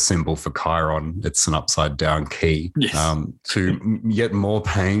the symbol for Chiron. It's an upside down key. Yes. To yet more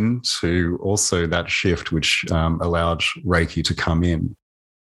pain, to also that shift which allowed Reiki to come in.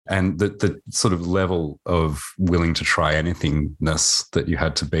 And the sort of level of willing to try anythingness that you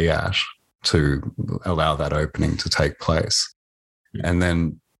had to be at to allow that opening to take place. And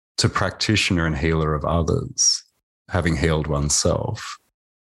then to practitioner and healer of others, having healed oneself,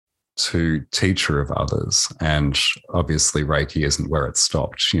 to teacher of others. And obviously Reiki isn't where it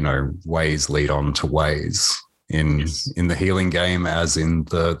stopped. Ways lead on to ways in the healing game as in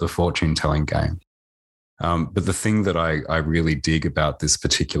the fortune telling game. But the thing that I really dig about this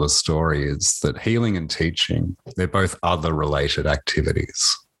particular story is that healing and teaching, they're both other related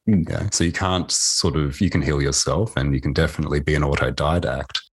activities. Okay? So you can heal yourself and you can definitely be an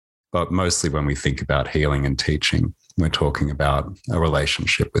autodidact. But mostly when we think about healing and teaching, we're talking about a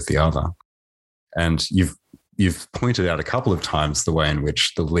relationship with the other. And you've pointed out a couple of times the way in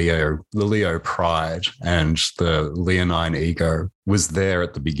which the Leo pride and the leonine ego was there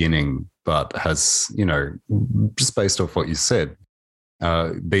at the beginning, but has, just based off what you said,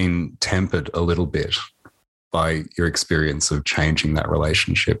 been tempered a little bit by your experience of changing that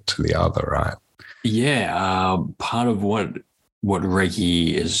relationship to the other, right? Yeah. Part of what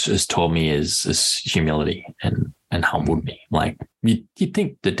Reiki has taught me is humility and humbled me. Like you'd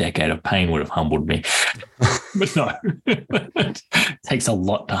think the decade of pain would have humbled me, but no, it takes a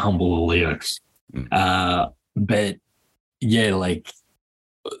lot to humble a Leo. But yeah, like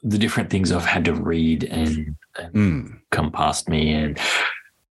the different things I've had to read and come past me, and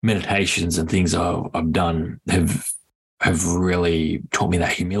meditations and things I've done have really taught me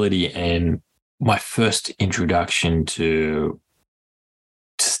that humility. And my first introduction to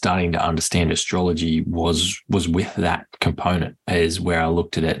starting to understand astrology was with that component, is where I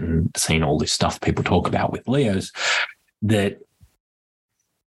looked at it and seen all this stuff people talk about with Leos, that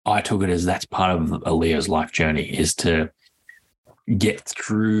I took it as that's part of a Leo's life journey, is to get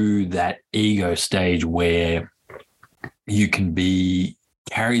through that ego stage where you can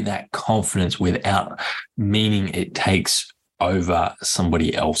carry that confidence without meaning it takes over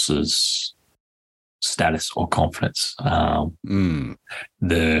somebody else's status or confidence.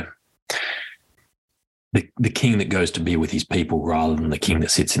 The king that goes to be with his people rather than the king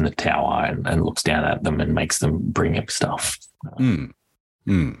that sits in the tower and looks down at them and makes them bring him stuff.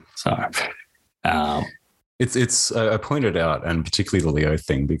 So it's I pointed out, and particularly the Leo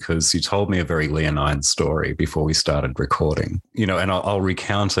thing, because you told me a very leonine story before we started recording, and I'll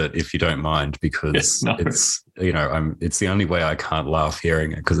recount it if you don't mind, because it's the only way I can't laugh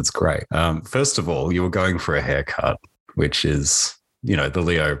hearing it, because it's great. First of all, you were going for a haircut, which is, the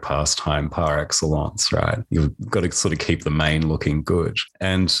Leo pastime par excellence, right? You've got to sort of keep the mane looking good.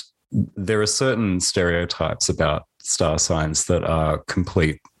 And there are certain stereotypes about star signs that are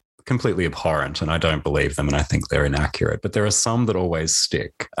completely abhorrent, and I don't believe them, and I think they're inaccurate. But there are some that always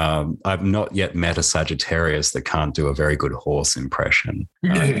stick. I've not yet met a Sagittarius that can't do a very good horse impression.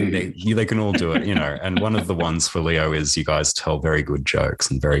 They can all do it, and one of the ones for Leo is you guys tell very good jokes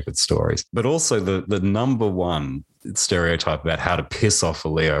and very good stories. But also the number one stereotype about how to piss off a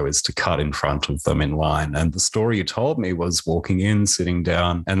Leo is to cut in front of them in line. And the story you told me was walking in, sitting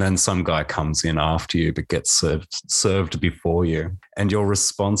down, and then some guy comes in after you but gets served before you. And your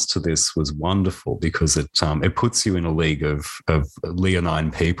response to this was wonderful, because it puts you in a league of leonine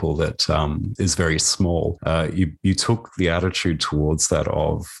people that is very small. You took the attitude towards that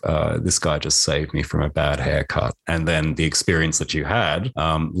of this guy just saved me from a bad haircut, and then the experience that you had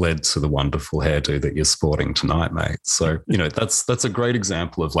led to the wonderful hairdo that you're sporting tonight, mate. So that's a great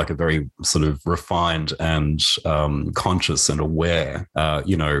example of like a very sort of refined and conscious and aware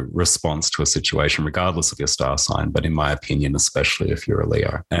response to a situation, regardless of your star sign, but in my opinion, especially if you're a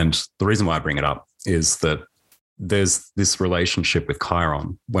Leo. And the reason why I bring it up is that there's this relationship with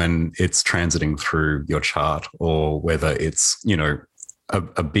Chiron when it's transiting through your chart, or whether it's,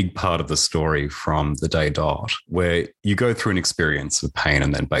 a big part of the story from the day dot, where you go through an experience of pain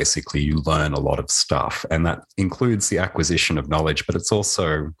and then basically you learn a lot of stuff. And that includes the acquisition of knowledge, but it's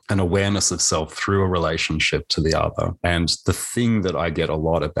also an awareness of self through a relationship to the other. And the thing that I get a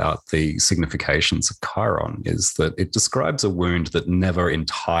lot about the significations of Chiron is that it describes a wound that never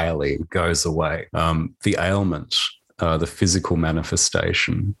entirely goes away. The ailment, the physical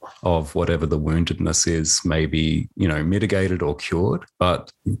manifestation of whatever the woundedness is may be, mitigated or cured,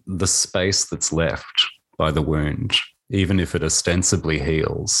 but the space that's left by the wound, even if it ostensibly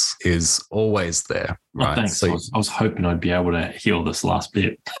heals, is always there. Right. Oh, thanks. So I was hoping I'd be able to heal this last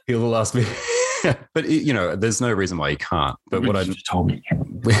bit. Heal the last bit. But, there's no reason why you can't. But what you told me.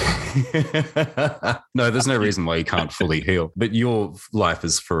 No, there's no reason why you can't fully heal. But your life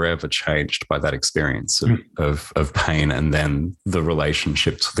is forever changed by that experience of pain, and then the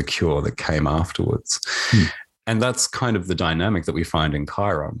relationship to the cure that came afterwards. And that's kind of the dynamic that we find in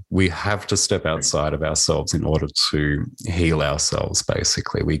Chiron. We have to step outside of ourselves in order to heal ourselves,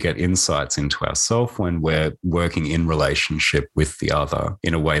 basically. We get insights into ourselves when we're working in relationship with the other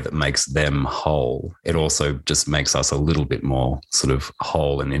in a way that makes them whole. It also just makes us a little bit more sort of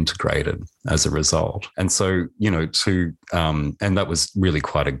whole and integrated as a result. And so, and that was really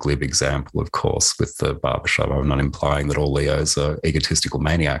quite a glib example, of course, with the barbershop. I'm not implying that all Leos are egotistical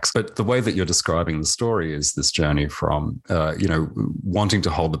maniacs, but the way that you're describing the story is this journey from, wanting to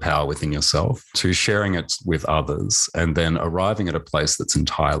hold the power within yourself to sharing it with others and then arriving at a place that's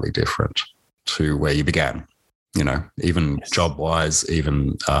entirely different to where you began. Even job wise,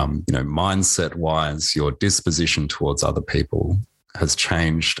 even, mindset wise, your disposition towards other people has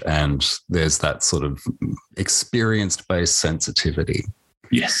changed. And there's that sort of experience-based sensitivity.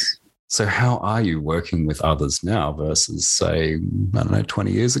 Yes. So how are you working with others now versus, say, 20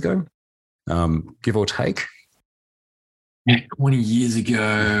 years ago, give or take? 20 years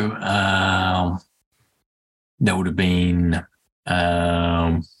ago, that would have been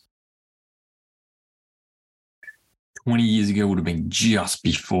 20 years ago would have been just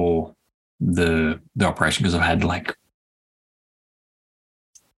before the operation, because I've had like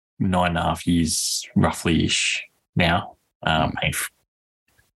 9.5 years roughly-ish now,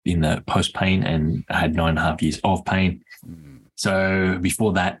 in the post-pain, and I had 9.5 years of pain. So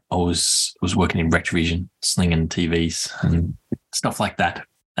before that, I was working in Retrovision, slinging TVs and stuff like that.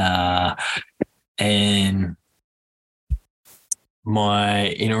 And my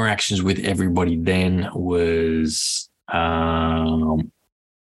interactions with everybody then was, I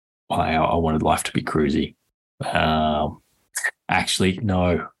wanted life to be cruisy. Actually,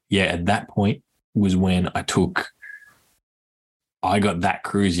 no. Yeah, at that point was when I got that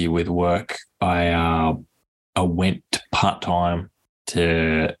cruisy with work. I went part-time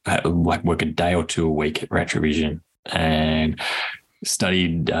to work a day or two a week at Retrovision and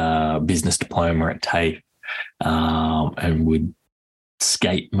studied business diploma at TAFE, and would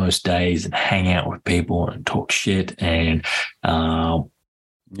skate most days and hang out with people and talk shit. And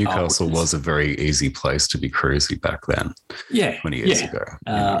Newcastle was a very easy place to be cruisy back then. Yeah, 20 years ago.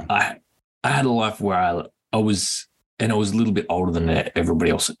 I had a life where I was a little bit older than everybody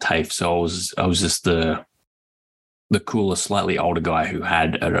else at TAFE, so I was just the cooler, slightly older guy who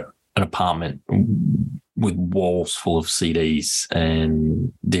had an apartment with walls full of CDs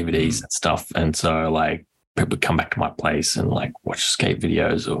and DVDs and stuff. And so like people would come back to my place and like watch skate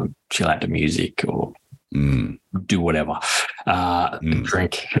videos or chill out to music or do whatever,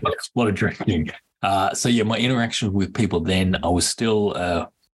 drink, a lot of drinking. So yeah, my interaction with people then, I was still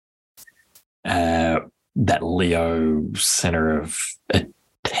that Leo center of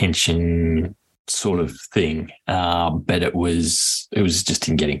attention sort of thing, but it was just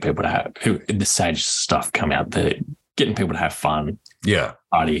in getting people to have the sage stuff come out, getting people to have fun,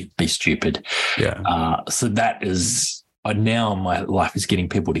 party, be stupid, so that is now my life is getting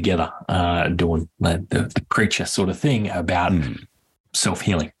people together, doing the preacher sort of thing about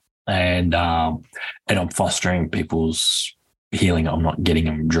self-healing, and I'm fostering people's healing. I'm not getting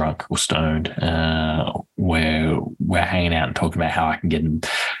them drunk or stoned. We're hanging out and talking about how I can get them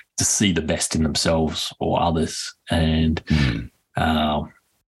to see the best in themselves or others, and that'd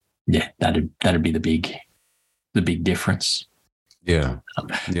be the big difference. There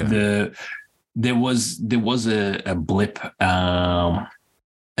was a blip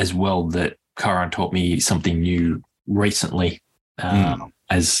as well that Chiron taught me something new recently,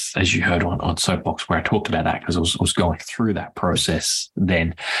 as you heard on Soapbox, where I talked about that because I was going through that process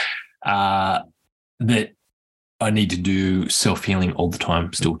then, that I need to do self-healing all the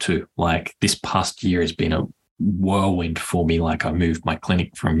time still too. Like this past year has been a whirlwind for me. Like I moved my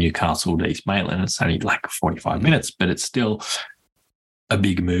clinic from Newcastle to East Maitland. It's only like 45 minutes, but it's still a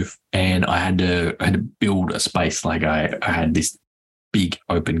big move. And I had to build a space. Like I had this big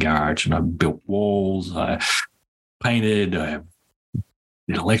open garage and I built walls. I painted, I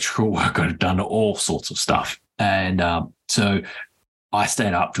did electrical work. I've done all sorts of stuff. And so I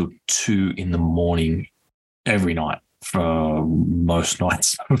stayed up till 2 a.m. every night for most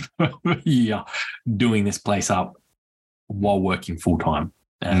nights of the year, doing this place up while working full time.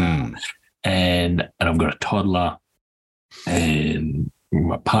 And I've got a toddler, and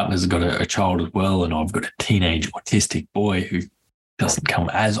my partner's got a child as well, and I've got a teenage autistic boy who doesn't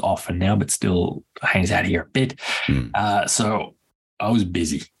come as often now, but still hangs out here a bit. So I was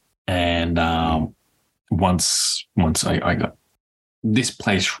busy, and once I got this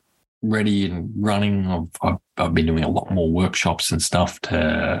place ready and running, I've been doing a lot more workshops and stuff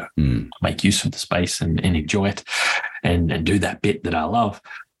to make use of the space and enjoy it and do that bit that I love.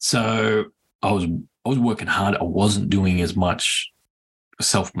 So I was was working hard. I wasn't doing as much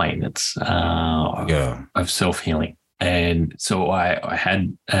self-maintenance of self-healing. And so I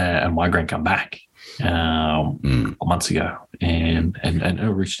had a migraine come back months ago, and I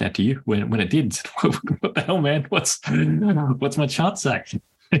reached out to you when it did. What the hell, man? What's my chart say?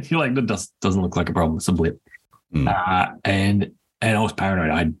 You're like, that doesn't look like a problem. It's a blip. And I was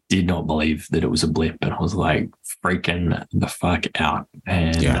paranoid. I did not believe that it was a blip, and I was like freaking the fuck out.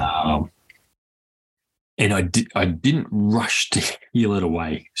 And I didn't rush to heal it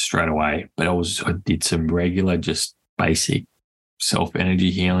away straight away, but I did some regular, just basic self-energy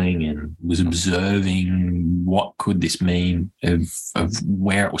healing, and was observing what could this mean of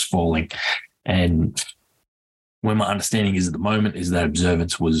where it was falling. And where my understanding is at the moment is that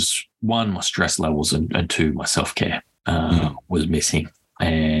observance was, one, my stress levels, and two, my self-care was missing.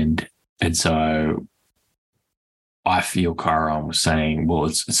 And so I feel Chiron was saying, well,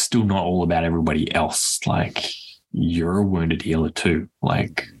 it's still not all about everybody else. Like, you're a wounded healer too.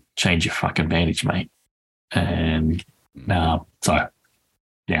 Like, change your fucking bandage, mate. And so,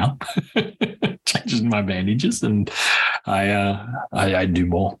 yeah, changes my bandages, and I do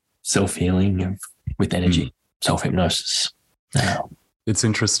more self-healing with energy, self-hypnosis. It's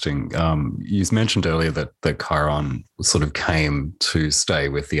interesting. You mentioned earlier that Chiron sort of came to stay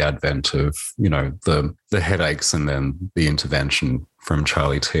with the advent of, the headaches, and then the intervention from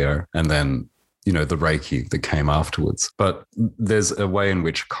Charlie Teo, and then, the Reiki that came afterwards. But there's a way in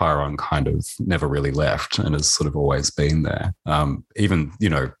which Chiron kind of never really left and has sort of always been there. Even,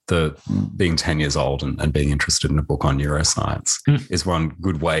 the being 10 years old and being interested in a book on neuroscience is one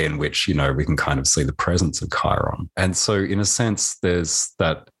good way in which, we can kind of see the presence of Chiron. And so in a sense, there's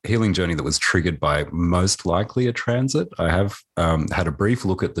that healing journey that was triggered by most likely a transit. I have had a brief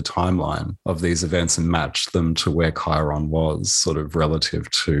look at the timeline of these events and matched them to where Chiron was sort of relative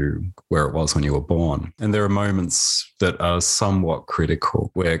to where it was when you were born. And there are moments that are somewhat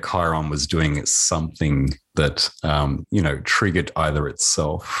critical where Chiron was doing something that, triggered either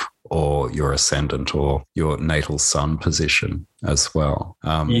itself or your ascendant or your natal sun position as well.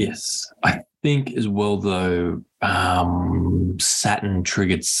 Yes. I think as well, though, Saturn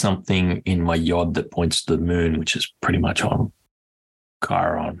triggered something in my yod that points to the moon, which is pretty much on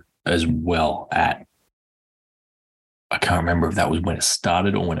Chiron as well. I can't remember if that was when it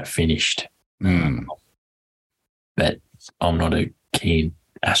started or when it finished. But I'm not a keen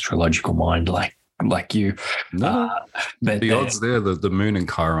astrological mind like you. No, but the odds there, the moon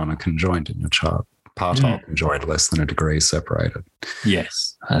and Chiron are conjoined in your chart. Partile conjoined, less than a degree separated.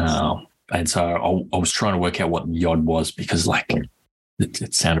 Yes. And so I was trying to work out what yod was, because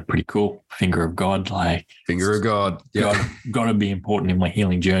it sounded pretty cool. Finger of God, finger of God. Yeah. Got to be important in my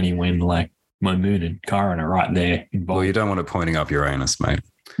healing journey when my moon and Chiron are right there involved. Well, you don't want it pointing up Uranus, mate.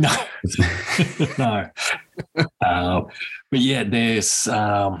 No. No. But yeah, there's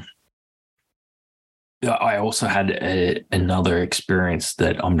I also had another experience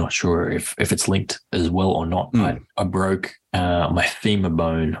that I'm not sure if it's linked as well or not. I broke my femur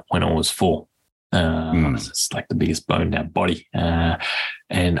bone when I was 4. It's like the biggest bone in our body.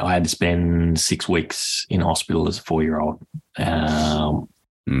 And I had to spend 6 weeks in hospital as a 4-year-old.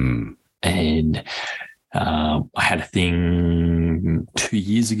 And I had a thing 2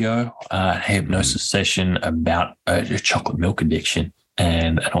 years ago, a hypnosis session about a chocolate milk addiction.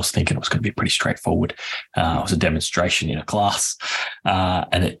 And I was thinking it was going to be pretty straightforward. It was a demonstration in a class,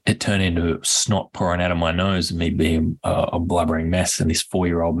 and it turned into snot pouring out of my nose and me being a blubbering mess, and this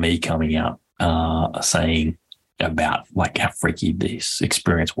 4-year-old me coming out saying about how freaky this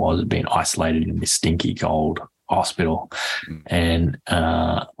experience was, being isolated in this stinky cold hospital, and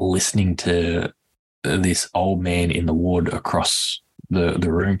listening to this old man in the ward across the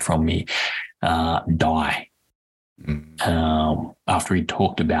room from me die. After he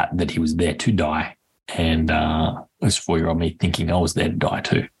talked about that he was there to die, and this 4-year-old me thinking I was there to die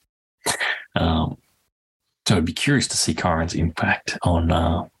too. So I'd be curious to see Chiron's impact on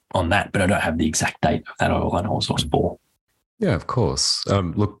that, but I don't have the exact date of that. All I know was I was 4. Yeah, of course.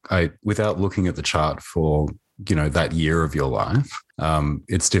 Look, without looking at the chart for that year of your life,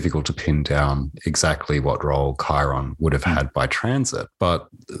 it's difficult to pin down exactly what role Chiron would have had by transit. But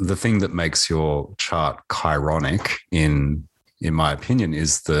the thing that makes your chart chironic, in my opinion,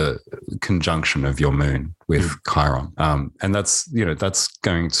 is the conjunction of your moon with Chiron. And that's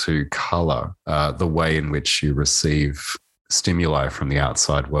going to color the way in which you receive stimuli from the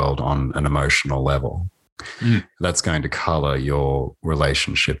outside world on an emotional level. That's going to color your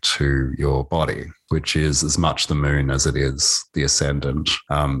relationship to your body, which is as much the moon as it is the ascendant,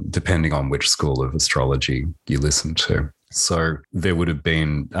 depending on which school of astrology you listen to. So there would have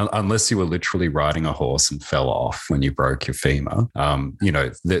been, unless you were literally riding a horse and fell off when you broke your femur,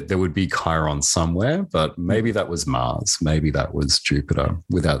 there would be Chiron somewhere, but maybe that was Mars, maybe that was Jupiter.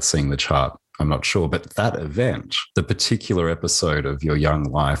 Without seeing the chart, I'm not sure. But that event, the particular episode of your young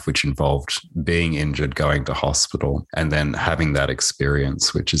life, which involved being injured, going to hospital, and then having that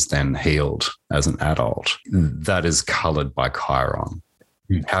experience, which is then healed as an adult, that is colored by Chiron.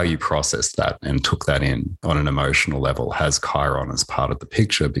 How you processed that and took that in on an emotional level has Chiron as part of the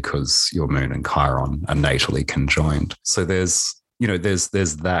picture, because your moon and Chiron are natally conjoined. So there's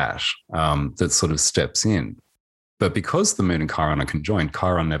that that sort of steps in. But because the moon and Chiron are conjoined,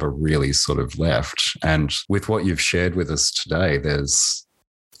 Chiron never really sort of left. And with what you've shared with us today, there's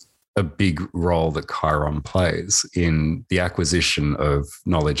a big role that Chiron plays in the acquisition of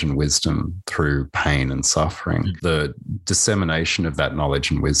knowledge and wisdom through pain and suffering, the dissemination of that knowledge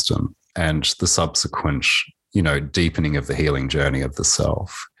and wisdom, and the subsequent, deepening of the healing journey of the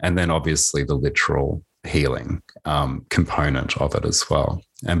self. And then obviously the literal healing component of it as well.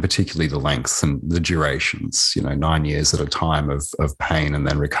 And particularly the lengths and the durations, 9 years at a time of pain, and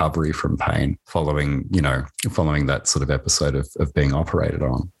then recovery from pain following that sort of episode of being operated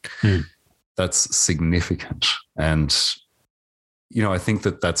on. That's significant. And, I think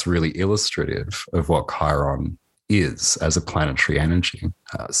that that's really illustrative of what Chiron is as a planetary energy.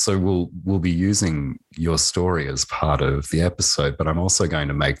 So we'll be using your story as part of the episode, but I'm also going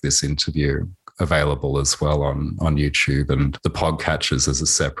to make this interview available as well on YouTube and the podcatchers as a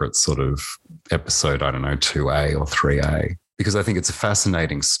separate sort of episode, 2A or 3A, because I think it's a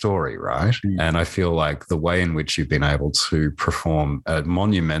fascinating story, right? And I feel like the way in which you've been able to perform a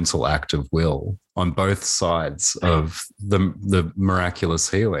monumental act of will on both sides of the miraculous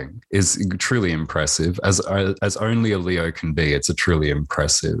healing is truly impressive. As only a Leo can be, it's a truly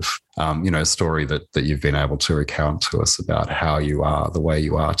impressive story that you've been able to recount to us about how you are the way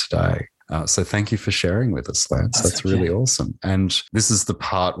you are today. So thank you for sharing with us, Lance. That's really awesome. And this is the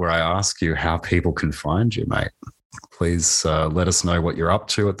part where I ask you how people can find you, mate. Please let us know what you're up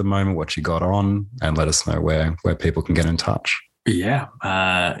to at the moment, what you got on, and let us know where people can get in touch. Yeah.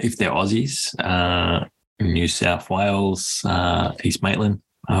 If they're Aussies, New South Wales, East Maitland,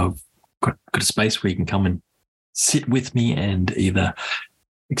 I've got a space where you can come and sit with me and either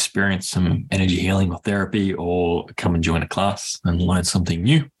experience some energy healing or therapy, or come and join a class and learn something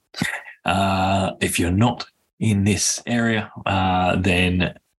new. If you're not in this area,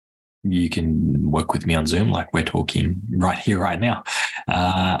 then you can work with me on Zoom, like we're talking right here, right now.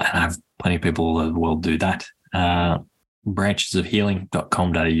 And I have plenty of people all over the world do that.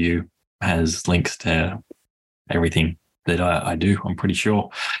 branchesofhealing.com.au has links to everything that I do, I'm pretty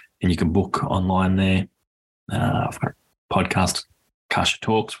sure. And you can book online there. I've got a podcast, Akasha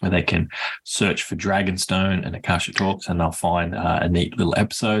Talks, where they can search for Dragonstone and Akasha Talks, and they'll find a neat little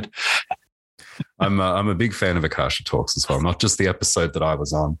episode. I'm a big fan of Akasha Talks as well, not just the episode that I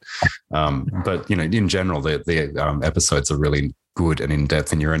was on, but in general, the episodes are really good and in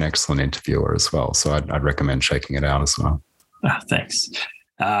depth, and you're an excellent interviewer as well. So I'd recommend checking it out as well. Thanks.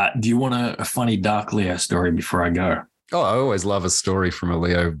 Do you want a funny dark Leo story before I go? Oh, I always love a story from a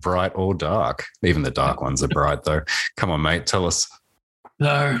Leo, bright or dark. Even the dark ones are bright, though. Come on, mate, tell us.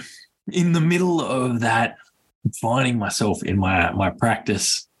 So, in the middle of that, finding myself in my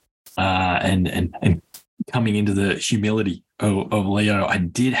practice and coming into the humility of Leo, I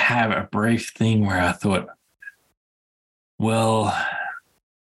did have a brief thing where I thought, well,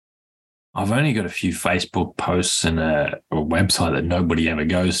 I've only got a few Facebook posts and a website that nobody ever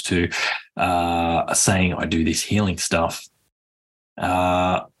goes to saying I do this healing stuff.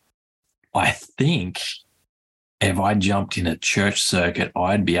 I think if I jumped in a church circuit,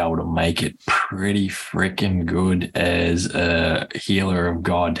 I'd be able to make it pretty freaking good as a healer of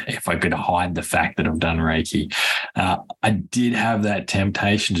God if I could hide the fact that I've done Reiki. I did have that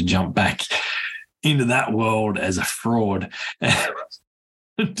temptation to jump back into that world as a fraud and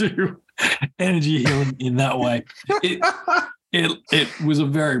do energy healing in that way. It was a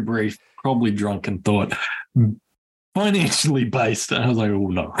very brief, probably drunken thought, financially based. And I was like, oh,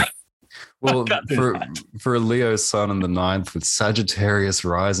 no. Well, for a Leo sun in the 9th with Sagittarius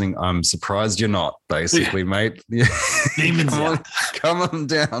rising, I'm surprised you're not, basically, mate. Demons come on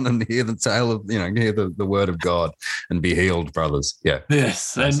down and hear the tale of, hear the word of God and be healed, brothers. Yeah.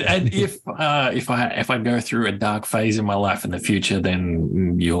 Yes. And if I go through a dark phase in my life in the future,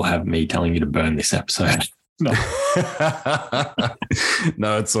 then you'll have me telling you to burn this episode. No.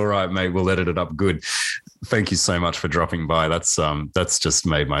 No, it's all right, mate. We'll edit it up good. Thank you so much for dropping by. That's just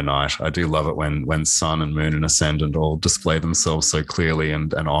made my night. I do love it when sun and moon and ascendant all display themselves so clearly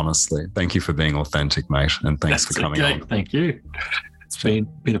and honestly. Thank you for being authentic, mate, and thanks for coming on. Thank you. It's been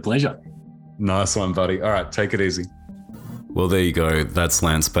a pleasure. Nice one, buddy. All right, take it easy. Well, there you go. That's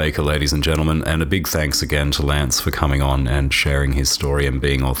Lance Baker, ladies and gentlemen, and a big thanks again to Lance for coming on and sharing his story and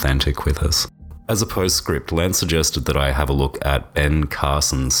being authentic with us. As a postscript, Lance suggested that I have a look at Ben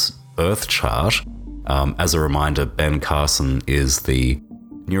Carson's birth chart. As a reminder, Ben Carson is the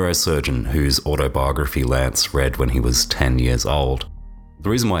neurosurgeon whose autobiography Lance read when he was 10 years old. The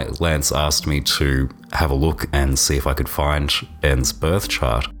reason why Lance asked me to have a look and see if I could find Ben's birth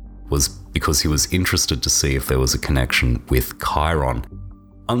chart was because he was interested to see if there was a connection with Chiron.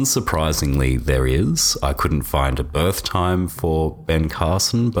 Unsurprisingly, there is. I couldn't find a birth time for Ben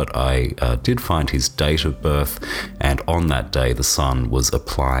Carson, but I did find his date of birth, and on that day the sun was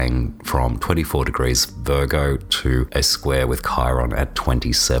applying from 24 degrees Virgo to a square with Chiron at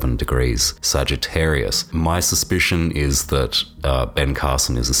 27 degrees Sagittarius. My suspicion is that Ben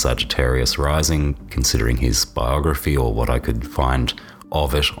Carson is a Sagittarius rising, considering his biography or what I could find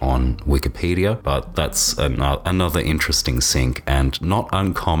of it on Wikipedia, but that's another interesting sync and not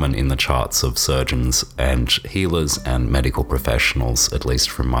uncommon in the charts of surgeons and healers and medical professionals, at least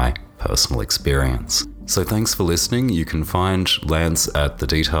from my personal experience. So thanks for listening. You can find Lance at the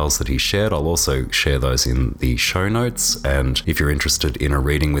details that he shared. I'll also share those in the show notes. And if you're interested in a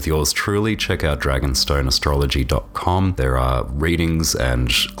reading with yours truly, check out dragonstoneastrology.com. There are readings and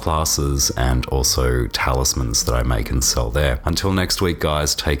classes and also talismans that I make and sell there. Until next week,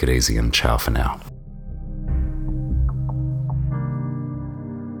 guys, take it easy and ciao for now.